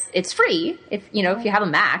 And it's free. If you have a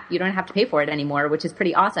Mac, you don't have to pay for it anymore, which is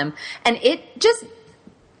pretty awesome. And it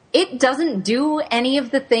doesn't do any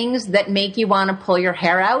of the things that make you want to pull your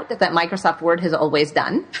hair out that Microsoft Word has always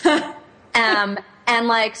done. And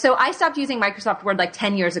like, so I stopped using Microsoft Word like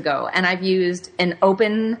 10 years ago, and I've used a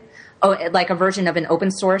version of an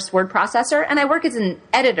open source word processor, and I work as an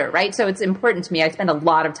editor, right? So it's important to me. I spend a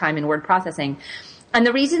lot of time in word processing. And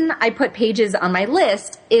the reason I put Pages on my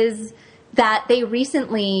list is that they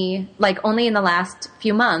recently, like only in the last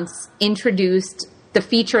few months, introduced the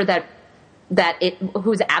feature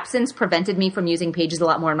whose absence prevented me from using Pages a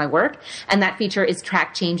lot more in my work, and that feature is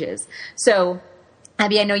track changes. So,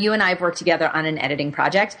 Abby, I know you and I have worked together on an editing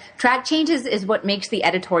project. Track changes is what makes the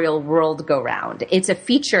editorial world go round. It's a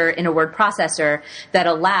feature in a word processor that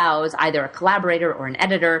allows either a collaborator or an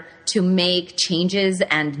editor to make changes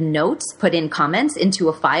and notes, put in comments into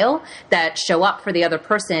a file that show up for the other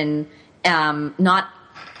person. Not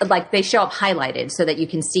like they show up highlighted so that you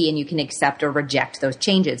can see and you can accept or reject those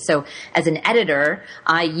changes. So as an editor,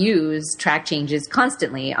 I use track changes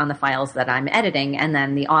constantly on the files that I'm editing, and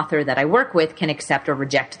then the author that I work with can accept or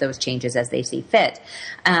reject those changes as they see fit.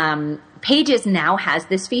 Pages now has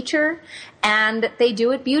this feature, and they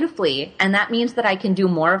do it beautifully. And that means that I can do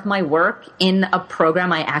more of my work in a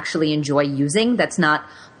program I actually enjoy using that's not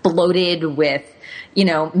bloated with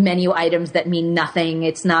menu items that mean nothing.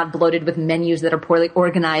 It's not bloated with menus that are poorly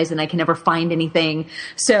organized and I can never find anything.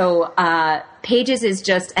 So, Pages is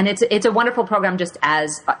just, and it's a wonderful program just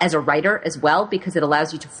as a writer as well, because it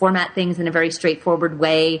allows you to format things in a very straightforward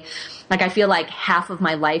way. Like I feel like half of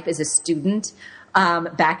my life as a student,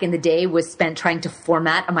 back in the day was spent trying to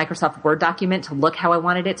format a Microsoft Word document to look how I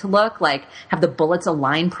wanted it to look, like have the bullets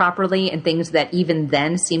align properly and things that even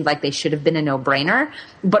then seemed like they should have been a no-brainer,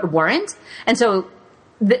 but weren't. And so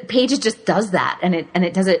Pages just does that, and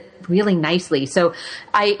it does it really nicely. So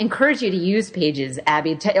I encourage you to use Pages,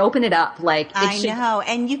 Abby, to open it up. I know.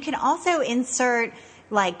 And you can also insert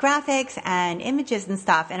like graphics and images and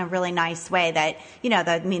stuff in a really nice way that,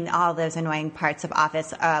 all those annoying parts of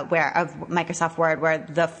Office, of Microsoft Word where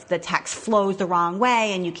the text flows the wrong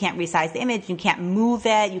way and you can't resize the image, you can't move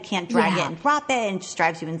it, you can't drag it and drop it, and it just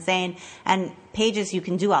drives you insane. And Pages, you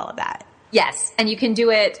can do all of that. Yes, and you can do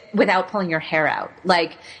it without pulling your hair out.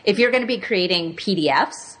 Like, if you're going to be creating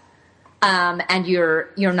PDFs, and you're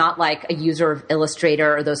not like a user of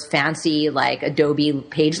Illustrator or those fancy like Adobe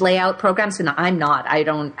page layout programs. And I'm not. I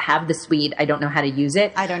don't have the suite. I don't know how to use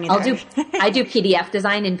it. I don't either. I do PDF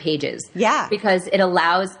design in Pages. Yeah. Because it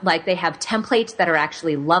allows, like, they have templates that are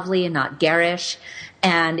actually lovely and not garish.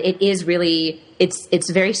 And it is really, it's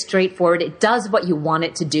very straightforward. It does what you want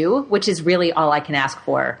it to do, which is really all I can ask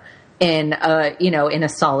for in a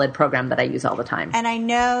solid program that I use all the time. And I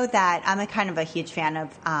know that I'm a kind of a huge fan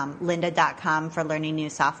of lynda.com for learning new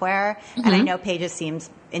software. Mm-hmm. And I know Pages seems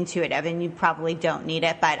intuitive and you probably don't need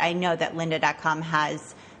it, but I know that lynda.com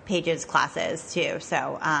has Pages classes too.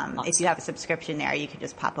 So if you have a subscription there, you can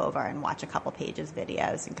just pop over and watch a couple Pages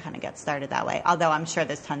videos and kind of get started that way. Although I'm sure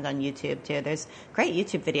there's tons on YouTube too. There's great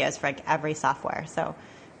YouTube videos for like every software. So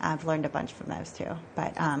I've learned a bunch from those too.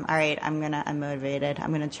 But all right, I'm motivated.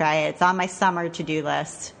 I'm gonna try it. It's on my summer to-do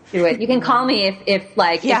list. Do it. You can call me if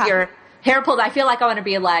your hair pulled. I feel like I want to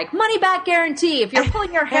be like money back guarantee. If you're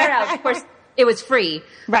pulling your hair out, of course it was free,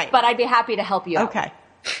 right? But I'd be happy to help you out. Okay.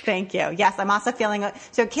 Thank you. Yes, I'm also feeling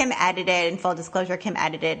so. Kim edited, in full disclosure, Kim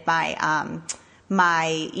edited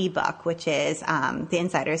my ebook, which is The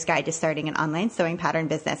Insider's Guide to Starting an Online Sewing Pattern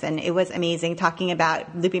Business. And it was amazing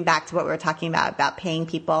looping back to what we were talking about paying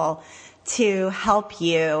people to help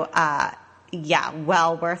you.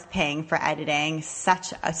 Well worth paying for editing.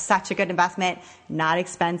 Such a good investment, not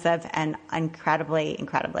expensive, and incredibly,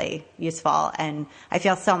 incredibly useful. And I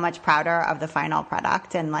feel so much prouder of the final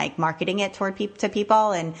product and like marketing it to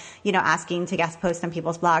people and, asking to guest post on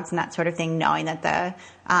people's blogs and that sort of thing, knowing that the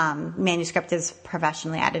manuscript is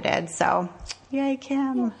professionally edited. So yay,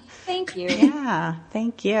 Kim. Thank you. Yeah,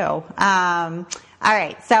 thank you. All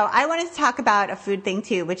right, so I wanted to talk about a food thing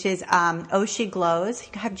too, which is Oshi Glows.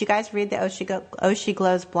 Have you guys read the Oshi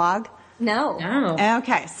Glows blog? No.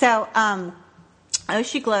 Okay, so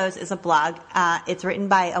Oshi Glows is a blog. It's written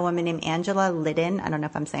by a woman named Angela Liddon. I don't know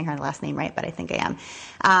if I'm saying her last name right, but I think I am.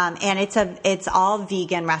 And it's all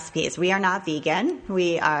vegan recipes. We are not vegan.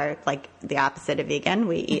 We are like the opposite of vegan.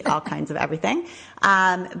 We eat all kinds of everything.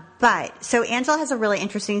 But so Angela has a really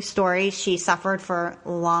interesting story. She suffered for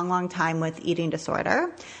a long, long time with eating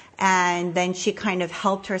disorder. And then she kind of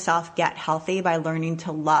helped herself get healthy by learning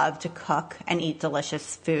to love to cook and eat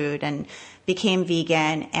delicious food and became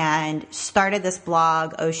vegan and started this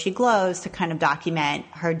blog, Oshi Glows, to kind of document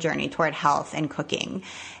her journey toward health and cooking.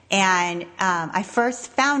 And I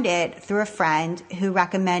first found it through a friend who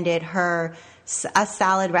recommended her a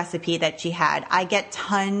salad recipe that she had. I get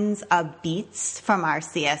tons of beets from our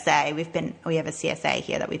CSA. We have a CSA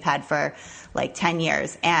here that we've had for like 10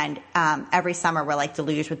 years. And every summer we're like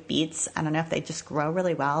deluged with beets. I don't know if they just grow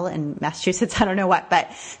really well in Massachusetts. I don't know what.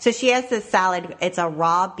 But so she has this salad. It's a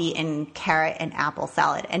raw beet and carrot and apple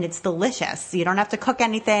salad. And it's delicious. You don't have to cook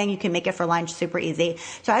anything. You can make it for lunch super easy.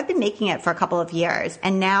 So I've been making it for a couple of years.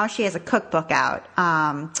 And now she has a cookbook out.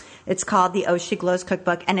 It's called the Oshi Glows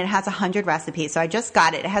Cookbook. And it has 100 recipes. So I just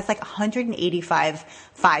got it. It has like 185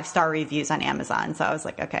 5-star reviews on Amazon. So I was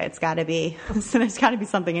like, okay, there's got to be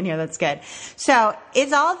something in here that's good. So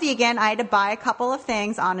it's all vegan. I had to buy a couple of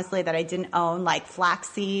things, honestly, that I didn't own, like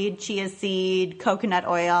flaxseed, chia seed, coconut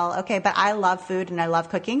oil. Okay, but I love food and I love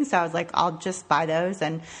cooking. So I was like, I'll just buy those.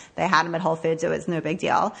 And they had them at Whole Foods. It was no big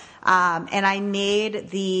deal. And I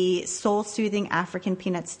made the soul-soothing African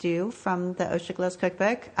peanut stew from the Oshi Glows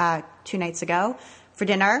Cookbook 2 nights ago for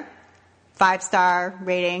dinner. 5-star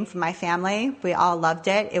rating from my family. We all loved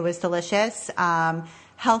it. It was delicious,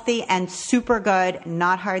 healthy, and super good,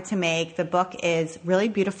 not hard to make. The book is really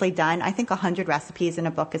beautifully done. I think 100 recipes in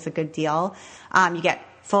a book is a good deal. You get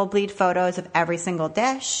full bleed photos of every single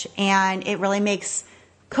dish, and it really makes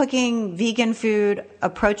cooking vegan food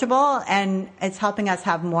approachable, and it's helping us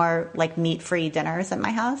have more like meat-free dinners at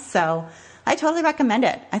my house. So I totally recommend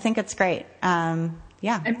it. I think it's great.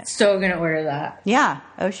 Yeah. I'm so going to order that. Yeah.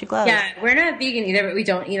 Oshi Glows. Yeah. We're not vegan either, but we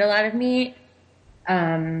don't eat a lot of meat.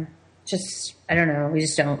 I don't know. We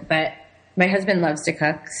just don't. But my husband loves to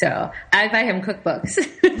cook, so I buy him cookbooks.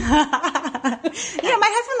 Yeah, my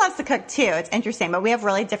husband loves to cook too. It's interesting, but we have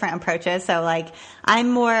really different approaches. So like, I'm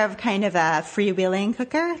more of kind of a freewheeling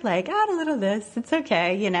cooker, like add a little of this, it's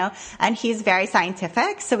okay, and he's very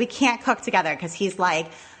scientific. So we can't cook together because he's like,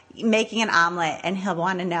 making an omelet and he'll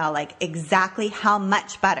want to know like exactly how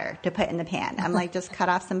much butter to put in the pan. I'm like, just cut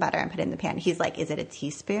off some butter and put it in the pan. He's like, is it a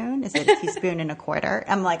teaspoon? Is it a teaspoon and a quarter?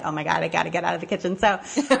 I'm like, oh my God, I got to get out of the kitchen. So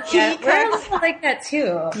he cooks like that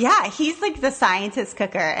too. Yeah. He's like the scientist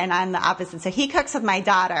cooker and I'm the opposite. So he cooks with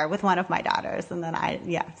one of my daughters. And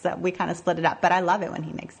then so we kind of split it up, but I love it when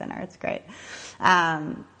he makes dinner. It's great.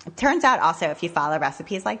 It turns out also if you follow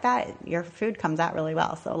recipes like that, your food comes out really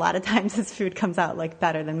well. So a lot of times his food comes out like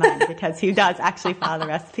better than mine because he does actually follow the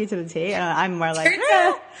recipe to the T. And I'm more like,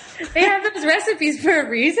 they have those recipes for a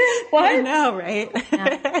reason. What? I know, right?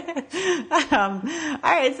 Yeah.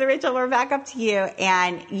 All right. So Rachel, we're back up to you,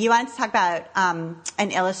 and you wanted to talk about an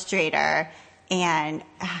illustrator, and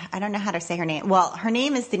I don't know how to say her name. Well, her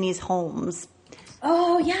name is Denise Holmes.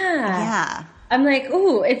 Oh yeah. Yeah. I'm like,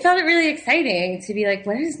 ooh, it felt really exciting to be like,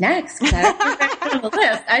 what is next? 'Cause I was back on the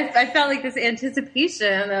list. I felt like this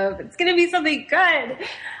anticipation of it's going to be something good.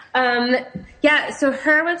 Yeah, so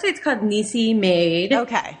her website's called Nisi Made.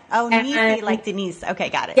 Okay. Oh, Nisi, like Denise. Okay,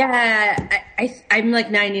 got it. Yeah, I'm like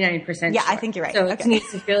 99% Yeah, sure. I think you're right. So okay.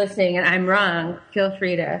 Denise, if you're listening and I'm wrong, feel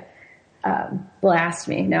free to blast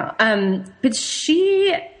me. No. But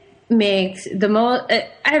she makes the most,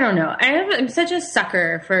 I don't know. I'm such a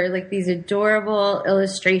sucker for like these adorable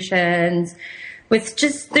illustrations with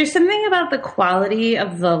just, there's something about the quality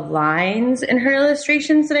of the lines in her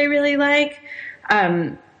illustrations that I really like.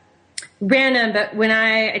 Random, but when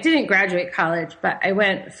I didn't graduate college, but I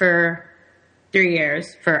went for 3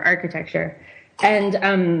 years for architecture,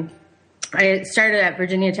 and I started at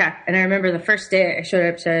Virginia Tech, and I remember the first day I showed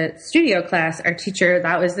up to studio class, our teacher,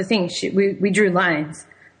 that was the thing, we drew lines.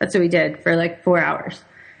 That's what we did for like 4 hours.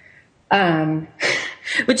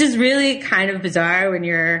 Which is really kind of bizarre when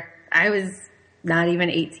I was not even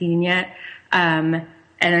 18 yet. And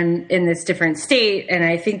I'm in this different state, and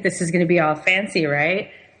I think this is going to be all fancy, right?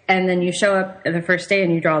 And then you show up the first day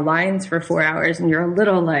and you draw lines for 4 hours, and you're a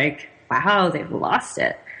little like, wow, they've lost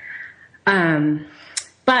it. But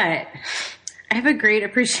I have a great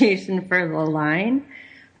appreciation for the line.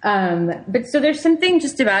 But so there's something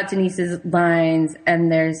just about Denise's lines,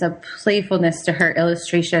 and there's a playfulness to her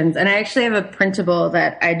illustrations. And I actually have a printable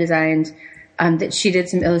that I designed, that she did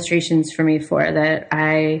some illustrations for me for, that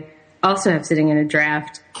I also have sitting in a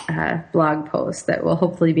draft, blog post that will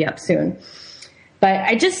hopefully be up soon. But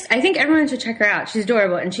I think everyone should check her out. She's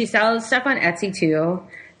adorable, and she sells stuff on Etsy too.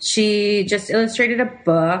 She just illustrated a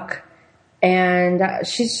book, and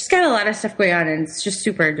she's just got a lot of stuff going on, and it's just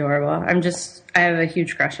super adorable. I have a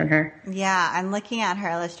huge crush on her. Yeah, I'm looking at her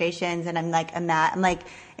illustrations, and I'm like in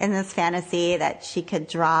this fantasy that she could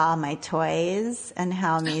draw my toys, and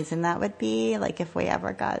how amazing that would be. Like if we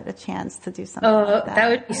ever got a chance to do something like that.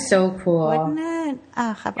 That would be so cool. Wouldn't it?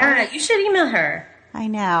 You should email her. I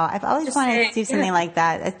know. I've always wanted to do something like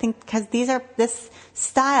that. I think because this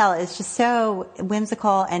style is just so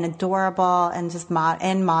whimsical and adorable and just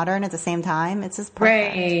modern at the same time. It's just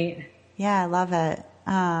perfect. Right. Yeah, I love it.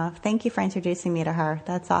 Thank you for introducing me to her.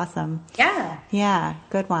 That's awesome. Yeah. Yeah,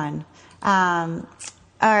 good one. All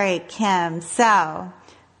right, Kim. So, all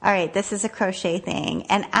right, this is a crochet thing.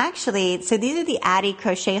 And actually, so these are the Addie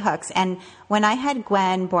crochet hooks. And when I had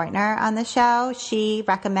Gwen Bortner on the show, she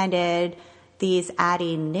recommended these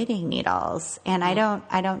Addie knitting needles. And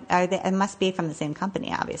it must be from the same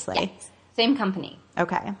company, obviously. Yes, same company.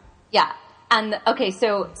 Okay. Yeah. And okay,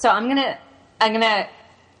 so I'm gonna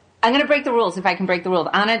break the rules if I can break the rules.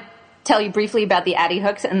 I'm gonna tell you briefly about the Addie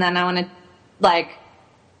hooks, and then I want to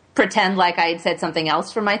pretend like I had said something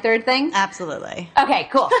else for my third thing. Absolutely. Okay,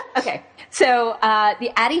 cool. Okay, so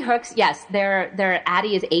the Addie hooks, yes, their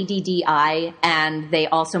Addie is ADDI, and they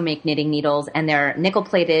also make knitting needles, and they're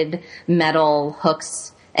nickel-plated metal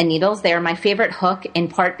hooks and needles. They are my favorite hook in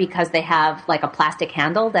part because they have like a plastic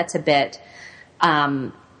handle that's a bit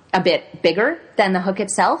bigger than the hook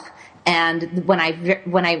itself. And when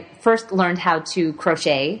I first learned how to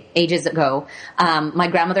crochet ages ago, my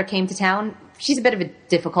grandmother came to town. She's a bit of a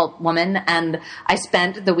difficult woman, and I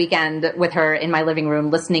spent the weekend with her in my living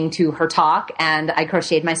room listening to her talk, and I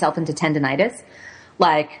crocheted myself into tendinitis,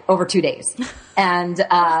 over 2 days. And,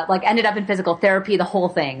 ended up in physical therapy, the whole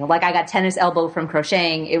thing. I got tennis elbow from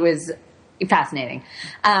crocheting. It was fascinating.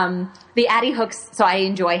 The Addie hooks, so I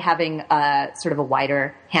enjoy having sort of a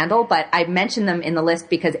wider handle, but I mention them in the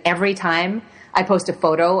list because every time I post a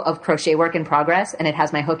photo of crochet work in progress and it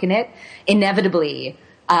has my hook in it, inevitably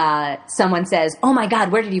someone says, "Oh my God,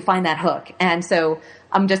 where did you find that hook?" And so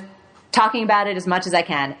I'm just talking about it as much as I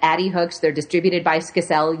can. Addie hooks, they're distributed by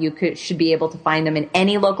Skicel. You should be able to find them in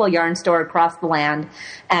any local yarn store across the land.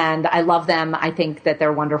 And I love them. I think that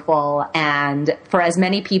they're wonderful. And for as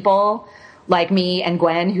many people like me and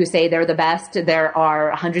Gwen who say they're the best, there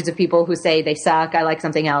are hundreds of people who say they suck. I like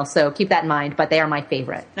something else. So keep that in mind, but they are my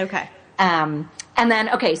favorite. Okay. And then,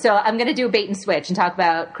 so I'm going to do a bait and switch and talk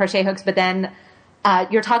about crochet hooks, but then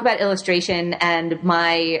you're talking about illustration and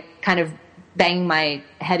my kind of banging my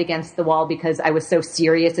head against the wall because I was so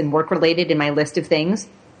serious and work related in my list of things,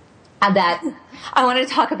 and that I wanted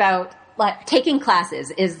to talk about like taking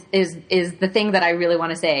classes is the thing that I really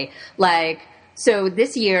want to say. Like, so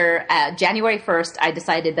this year, January 1st, I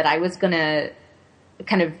decided that I was going to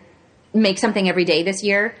kind of make something every day this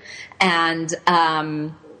year. And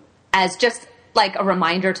as just like a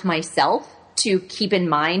reminder to myself to keep in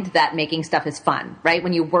mind that making stuff is fun, right?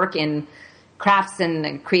 When you work in crafts and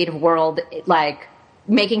the creative world, like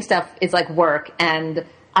making stuff is like work. And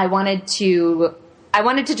I wanted to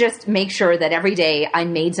just make sure that every day I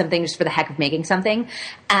made something just for the heck of making something.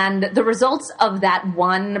 And the results of that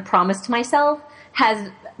one promise to myself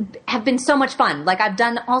have been so much fun. Like, I've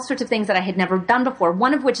done all sorts of things that I had never done before,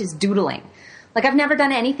 one of which is doodling. Like, I've never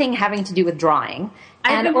done anything having to do with drawing.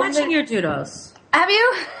 I've been watching your doodles. Have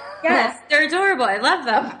you? Yes, they're adorable. I love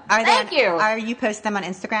them. Thank you. Are you post them on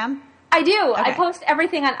Instagram? I do. Okay. I post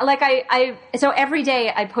everything on, like, so every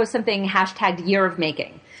day I post something hashtagged year of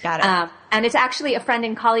making. Got it. And it's actually a friend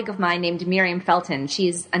and colleague of mine named Miriam Felton.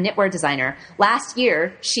 She's a knitwear designer. Last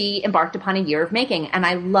year, she embarked upon a year of making, and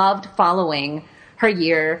I loved following her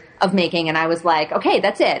year of making. And I was like, okay,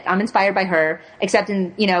 that's it. I'm inspired by her, except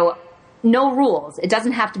in, no rules. It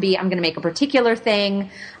doesn't have to be, I'm going to make a particular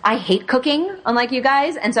thing. I hate cooking, unlike you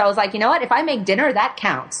guys. And so I was like, you know what? If I make dinner, that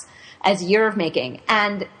counts as year of making.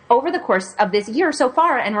 And over the course of this year so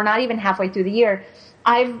far, and we're not even halfway through the year,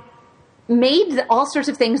 I've made all sorts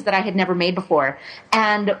of things that I had never made before.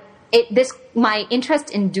 And my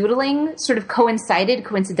interest in doodling sort of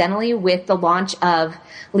coincidentally with the launch of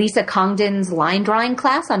Lisa Congdon's line drawing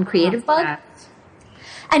class on Creative Bug.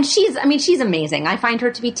 And she's amazing. I find her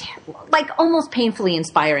to be almost painfully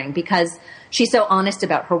inspiring because she's so honest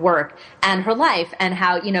about her work and her life and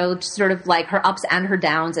how, sort of like her ups and her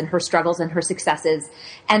downs and her struggles and her successes.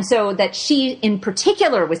 And so that she in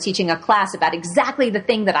particular was teaching a class about exactly the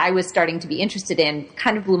thing that I was starting to be interested in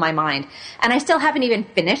kind of blew my mind. And I still haven't even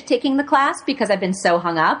finished taking the class because I've been so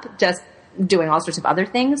hung up just doing all sorts of other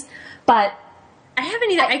things. But I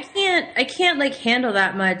haven't either. I can't like handle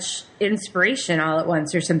that much inspiration all at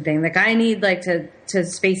once or something. Like, I need like to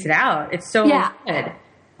space it out. It's so good.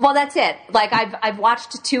 Well, that's it. Like, I've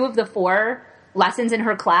watched 2 of the 4 lessons in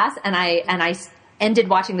her class, and I ended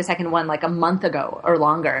watching the second one like a month ago or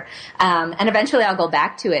longer. And eventually I'll go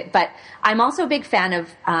back to it. But I'm also a big fan of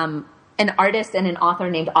an artist and an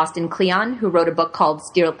author named Austin Kleon, who wrote a book called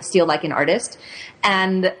Steal Like an Artist.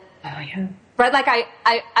 And right, like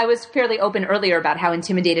I was fairly open earlier about how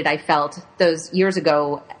intimidated I felt those years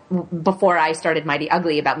ago before I started Mighty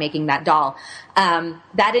Ugly about making that doll.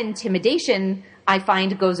 That intimidation I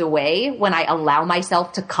find goes away when I allow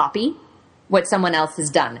myself to copy what someone else has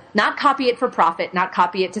done. Not copy it for profit, not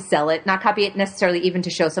copy it to sell it, not copy it necessarily even to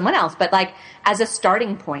show someone else, but like as a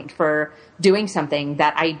starting point for doing something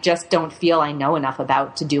that I just don't feel I know enough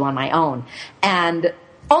about to do on my own. And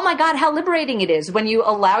oh my God, how liberating it is when you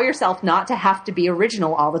allow yourself not to have to be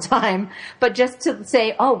original all the time, but just to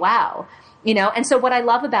say, oh, wow. And so what I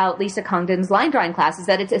love about Lisa Congdon's line drawing class is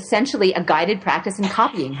that it's essentially a guided practice in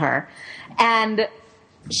copying her. And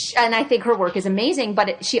I think her work is amazing,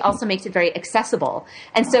 but she also makes it very accessible.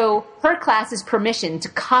 And so her class is permission to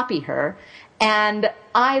copy her, and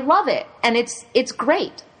I love it. And it's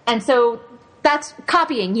great. And so that's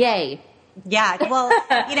copying. Yay. Yeah, well,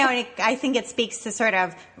 and I think it speaks to sort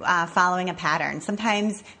of following a pattern.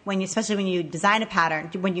 Sometimes especially when you design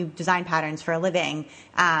patterns for a living,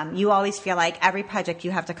 you always feel like every project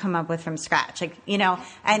you have to come up with from scratch,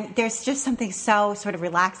 and there's just something so sort of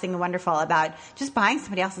relaxing and wonderful about just buying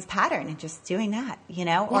somebody else's pattern and just doing that,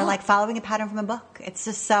 or like following a pattern from a book. It's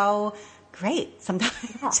just so great sometimes,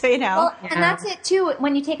 Well, and that's it too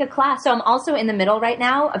when you take a class. So I'm also in the middle right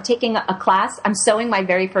now of taking a class. I'm sewing my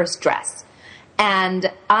very first dress. And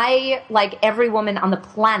I, like every woman on the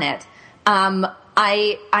planet, I'm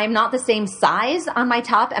not the same size on my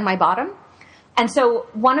top and my bottom. And so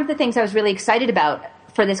one of the things I was really excited about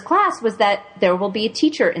for this class was that there will be a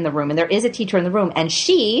teacher in the room, and there is a teacher in the room. And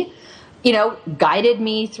she, guided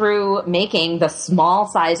me through making the small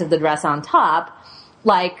size of the dress on top,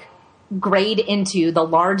 like grade into the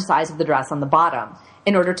large size of the dress on the bottom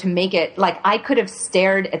in order to make it, like, I could have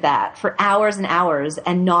stared at that for hours and hours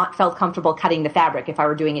and not felt comfortable cutting the fabric if I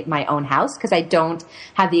were doing it in my own house, because I don't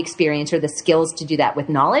have the experience or the skills to do that with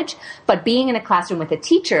knowledge. But being in a classroom with a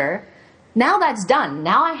teacher, now that's done.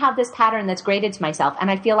 Now I have this pattern that's graded to myself,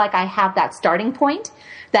 and I feel like I have that starting point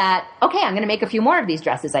that, okay, I'm going to make a few more of these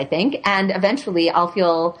dresses, I think, and eventually I'll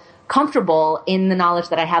feel comfortable in the knowledge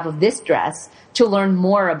that I have of this dress to learn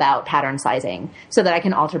more about pattern sizing so that I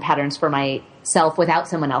can alter patterns for myself without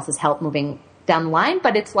someone else's help moving down the line.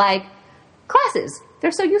 But it's like, classes.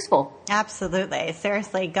 They're so useful. Absolutely.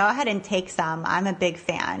 Seriously, go ahead and take some. I'm a big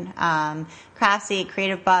fan. Craftsy,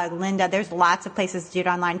 Creative Bug, Linda, there's lots of places to do it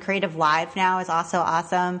online. Creative Live now is also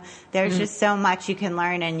awesome. There's just so much you can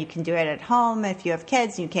learn, and you can do it at home if you have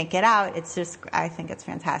kids and you can't get out. It's just, I think it's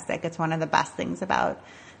fantastic. It's one of the best things about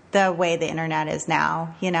the way the internet is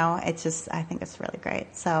now. It's just, I think it's really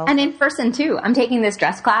great. So, and in person too. I'm taking this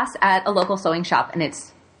dress class at a local sewing shop, and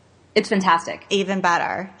it's fantastic. Even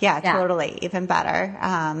better. Yeah, totally. Even better.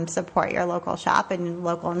 Support your local shop and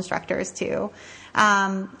local instructors too.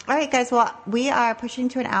 All right, guys. Well, we are pushing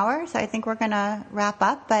to an hour, so I think we're going to wrap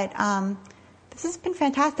up. But this has been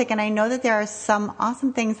fantastic, and I know that there are some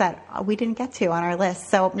awesome things that we didn't get to on our list.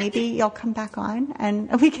 So maybe you'll come back on,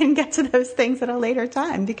 and we can get to those things at a later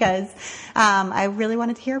time, because I really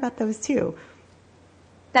wanted to hear about those too.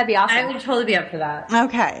 That'd be awesome. I would totally be up for that.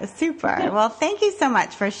 Okay, super. Well, thank you so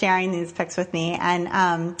much for sharing these picks with me.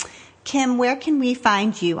 And Kim, where can we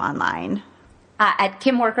find you online? At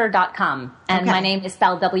kimwerker.com. And my name is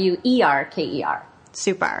spelled Werker.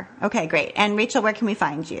 Super. Okay, great. And Rachel, where can we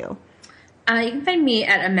find you? You can find me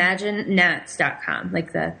at imaginegnats.com,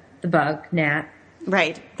 like the bug, gnat.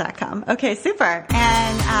 Right, .com. Okay, super.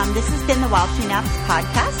 And this has been the Wildfree Naps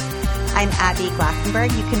podcast. I'm Abby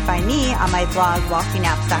Glassenberg. You can find me on my blog,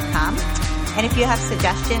 wildfreenaps.com. And if you have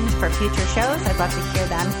suggestions for future shows, I'd love to hear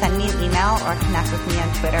them. Send me an email or connect with me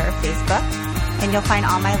on Twitter or Facebook. And you'll find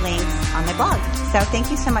all my links on my blog. So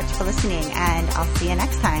thank you so much for listening, and I'll see you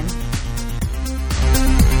next time.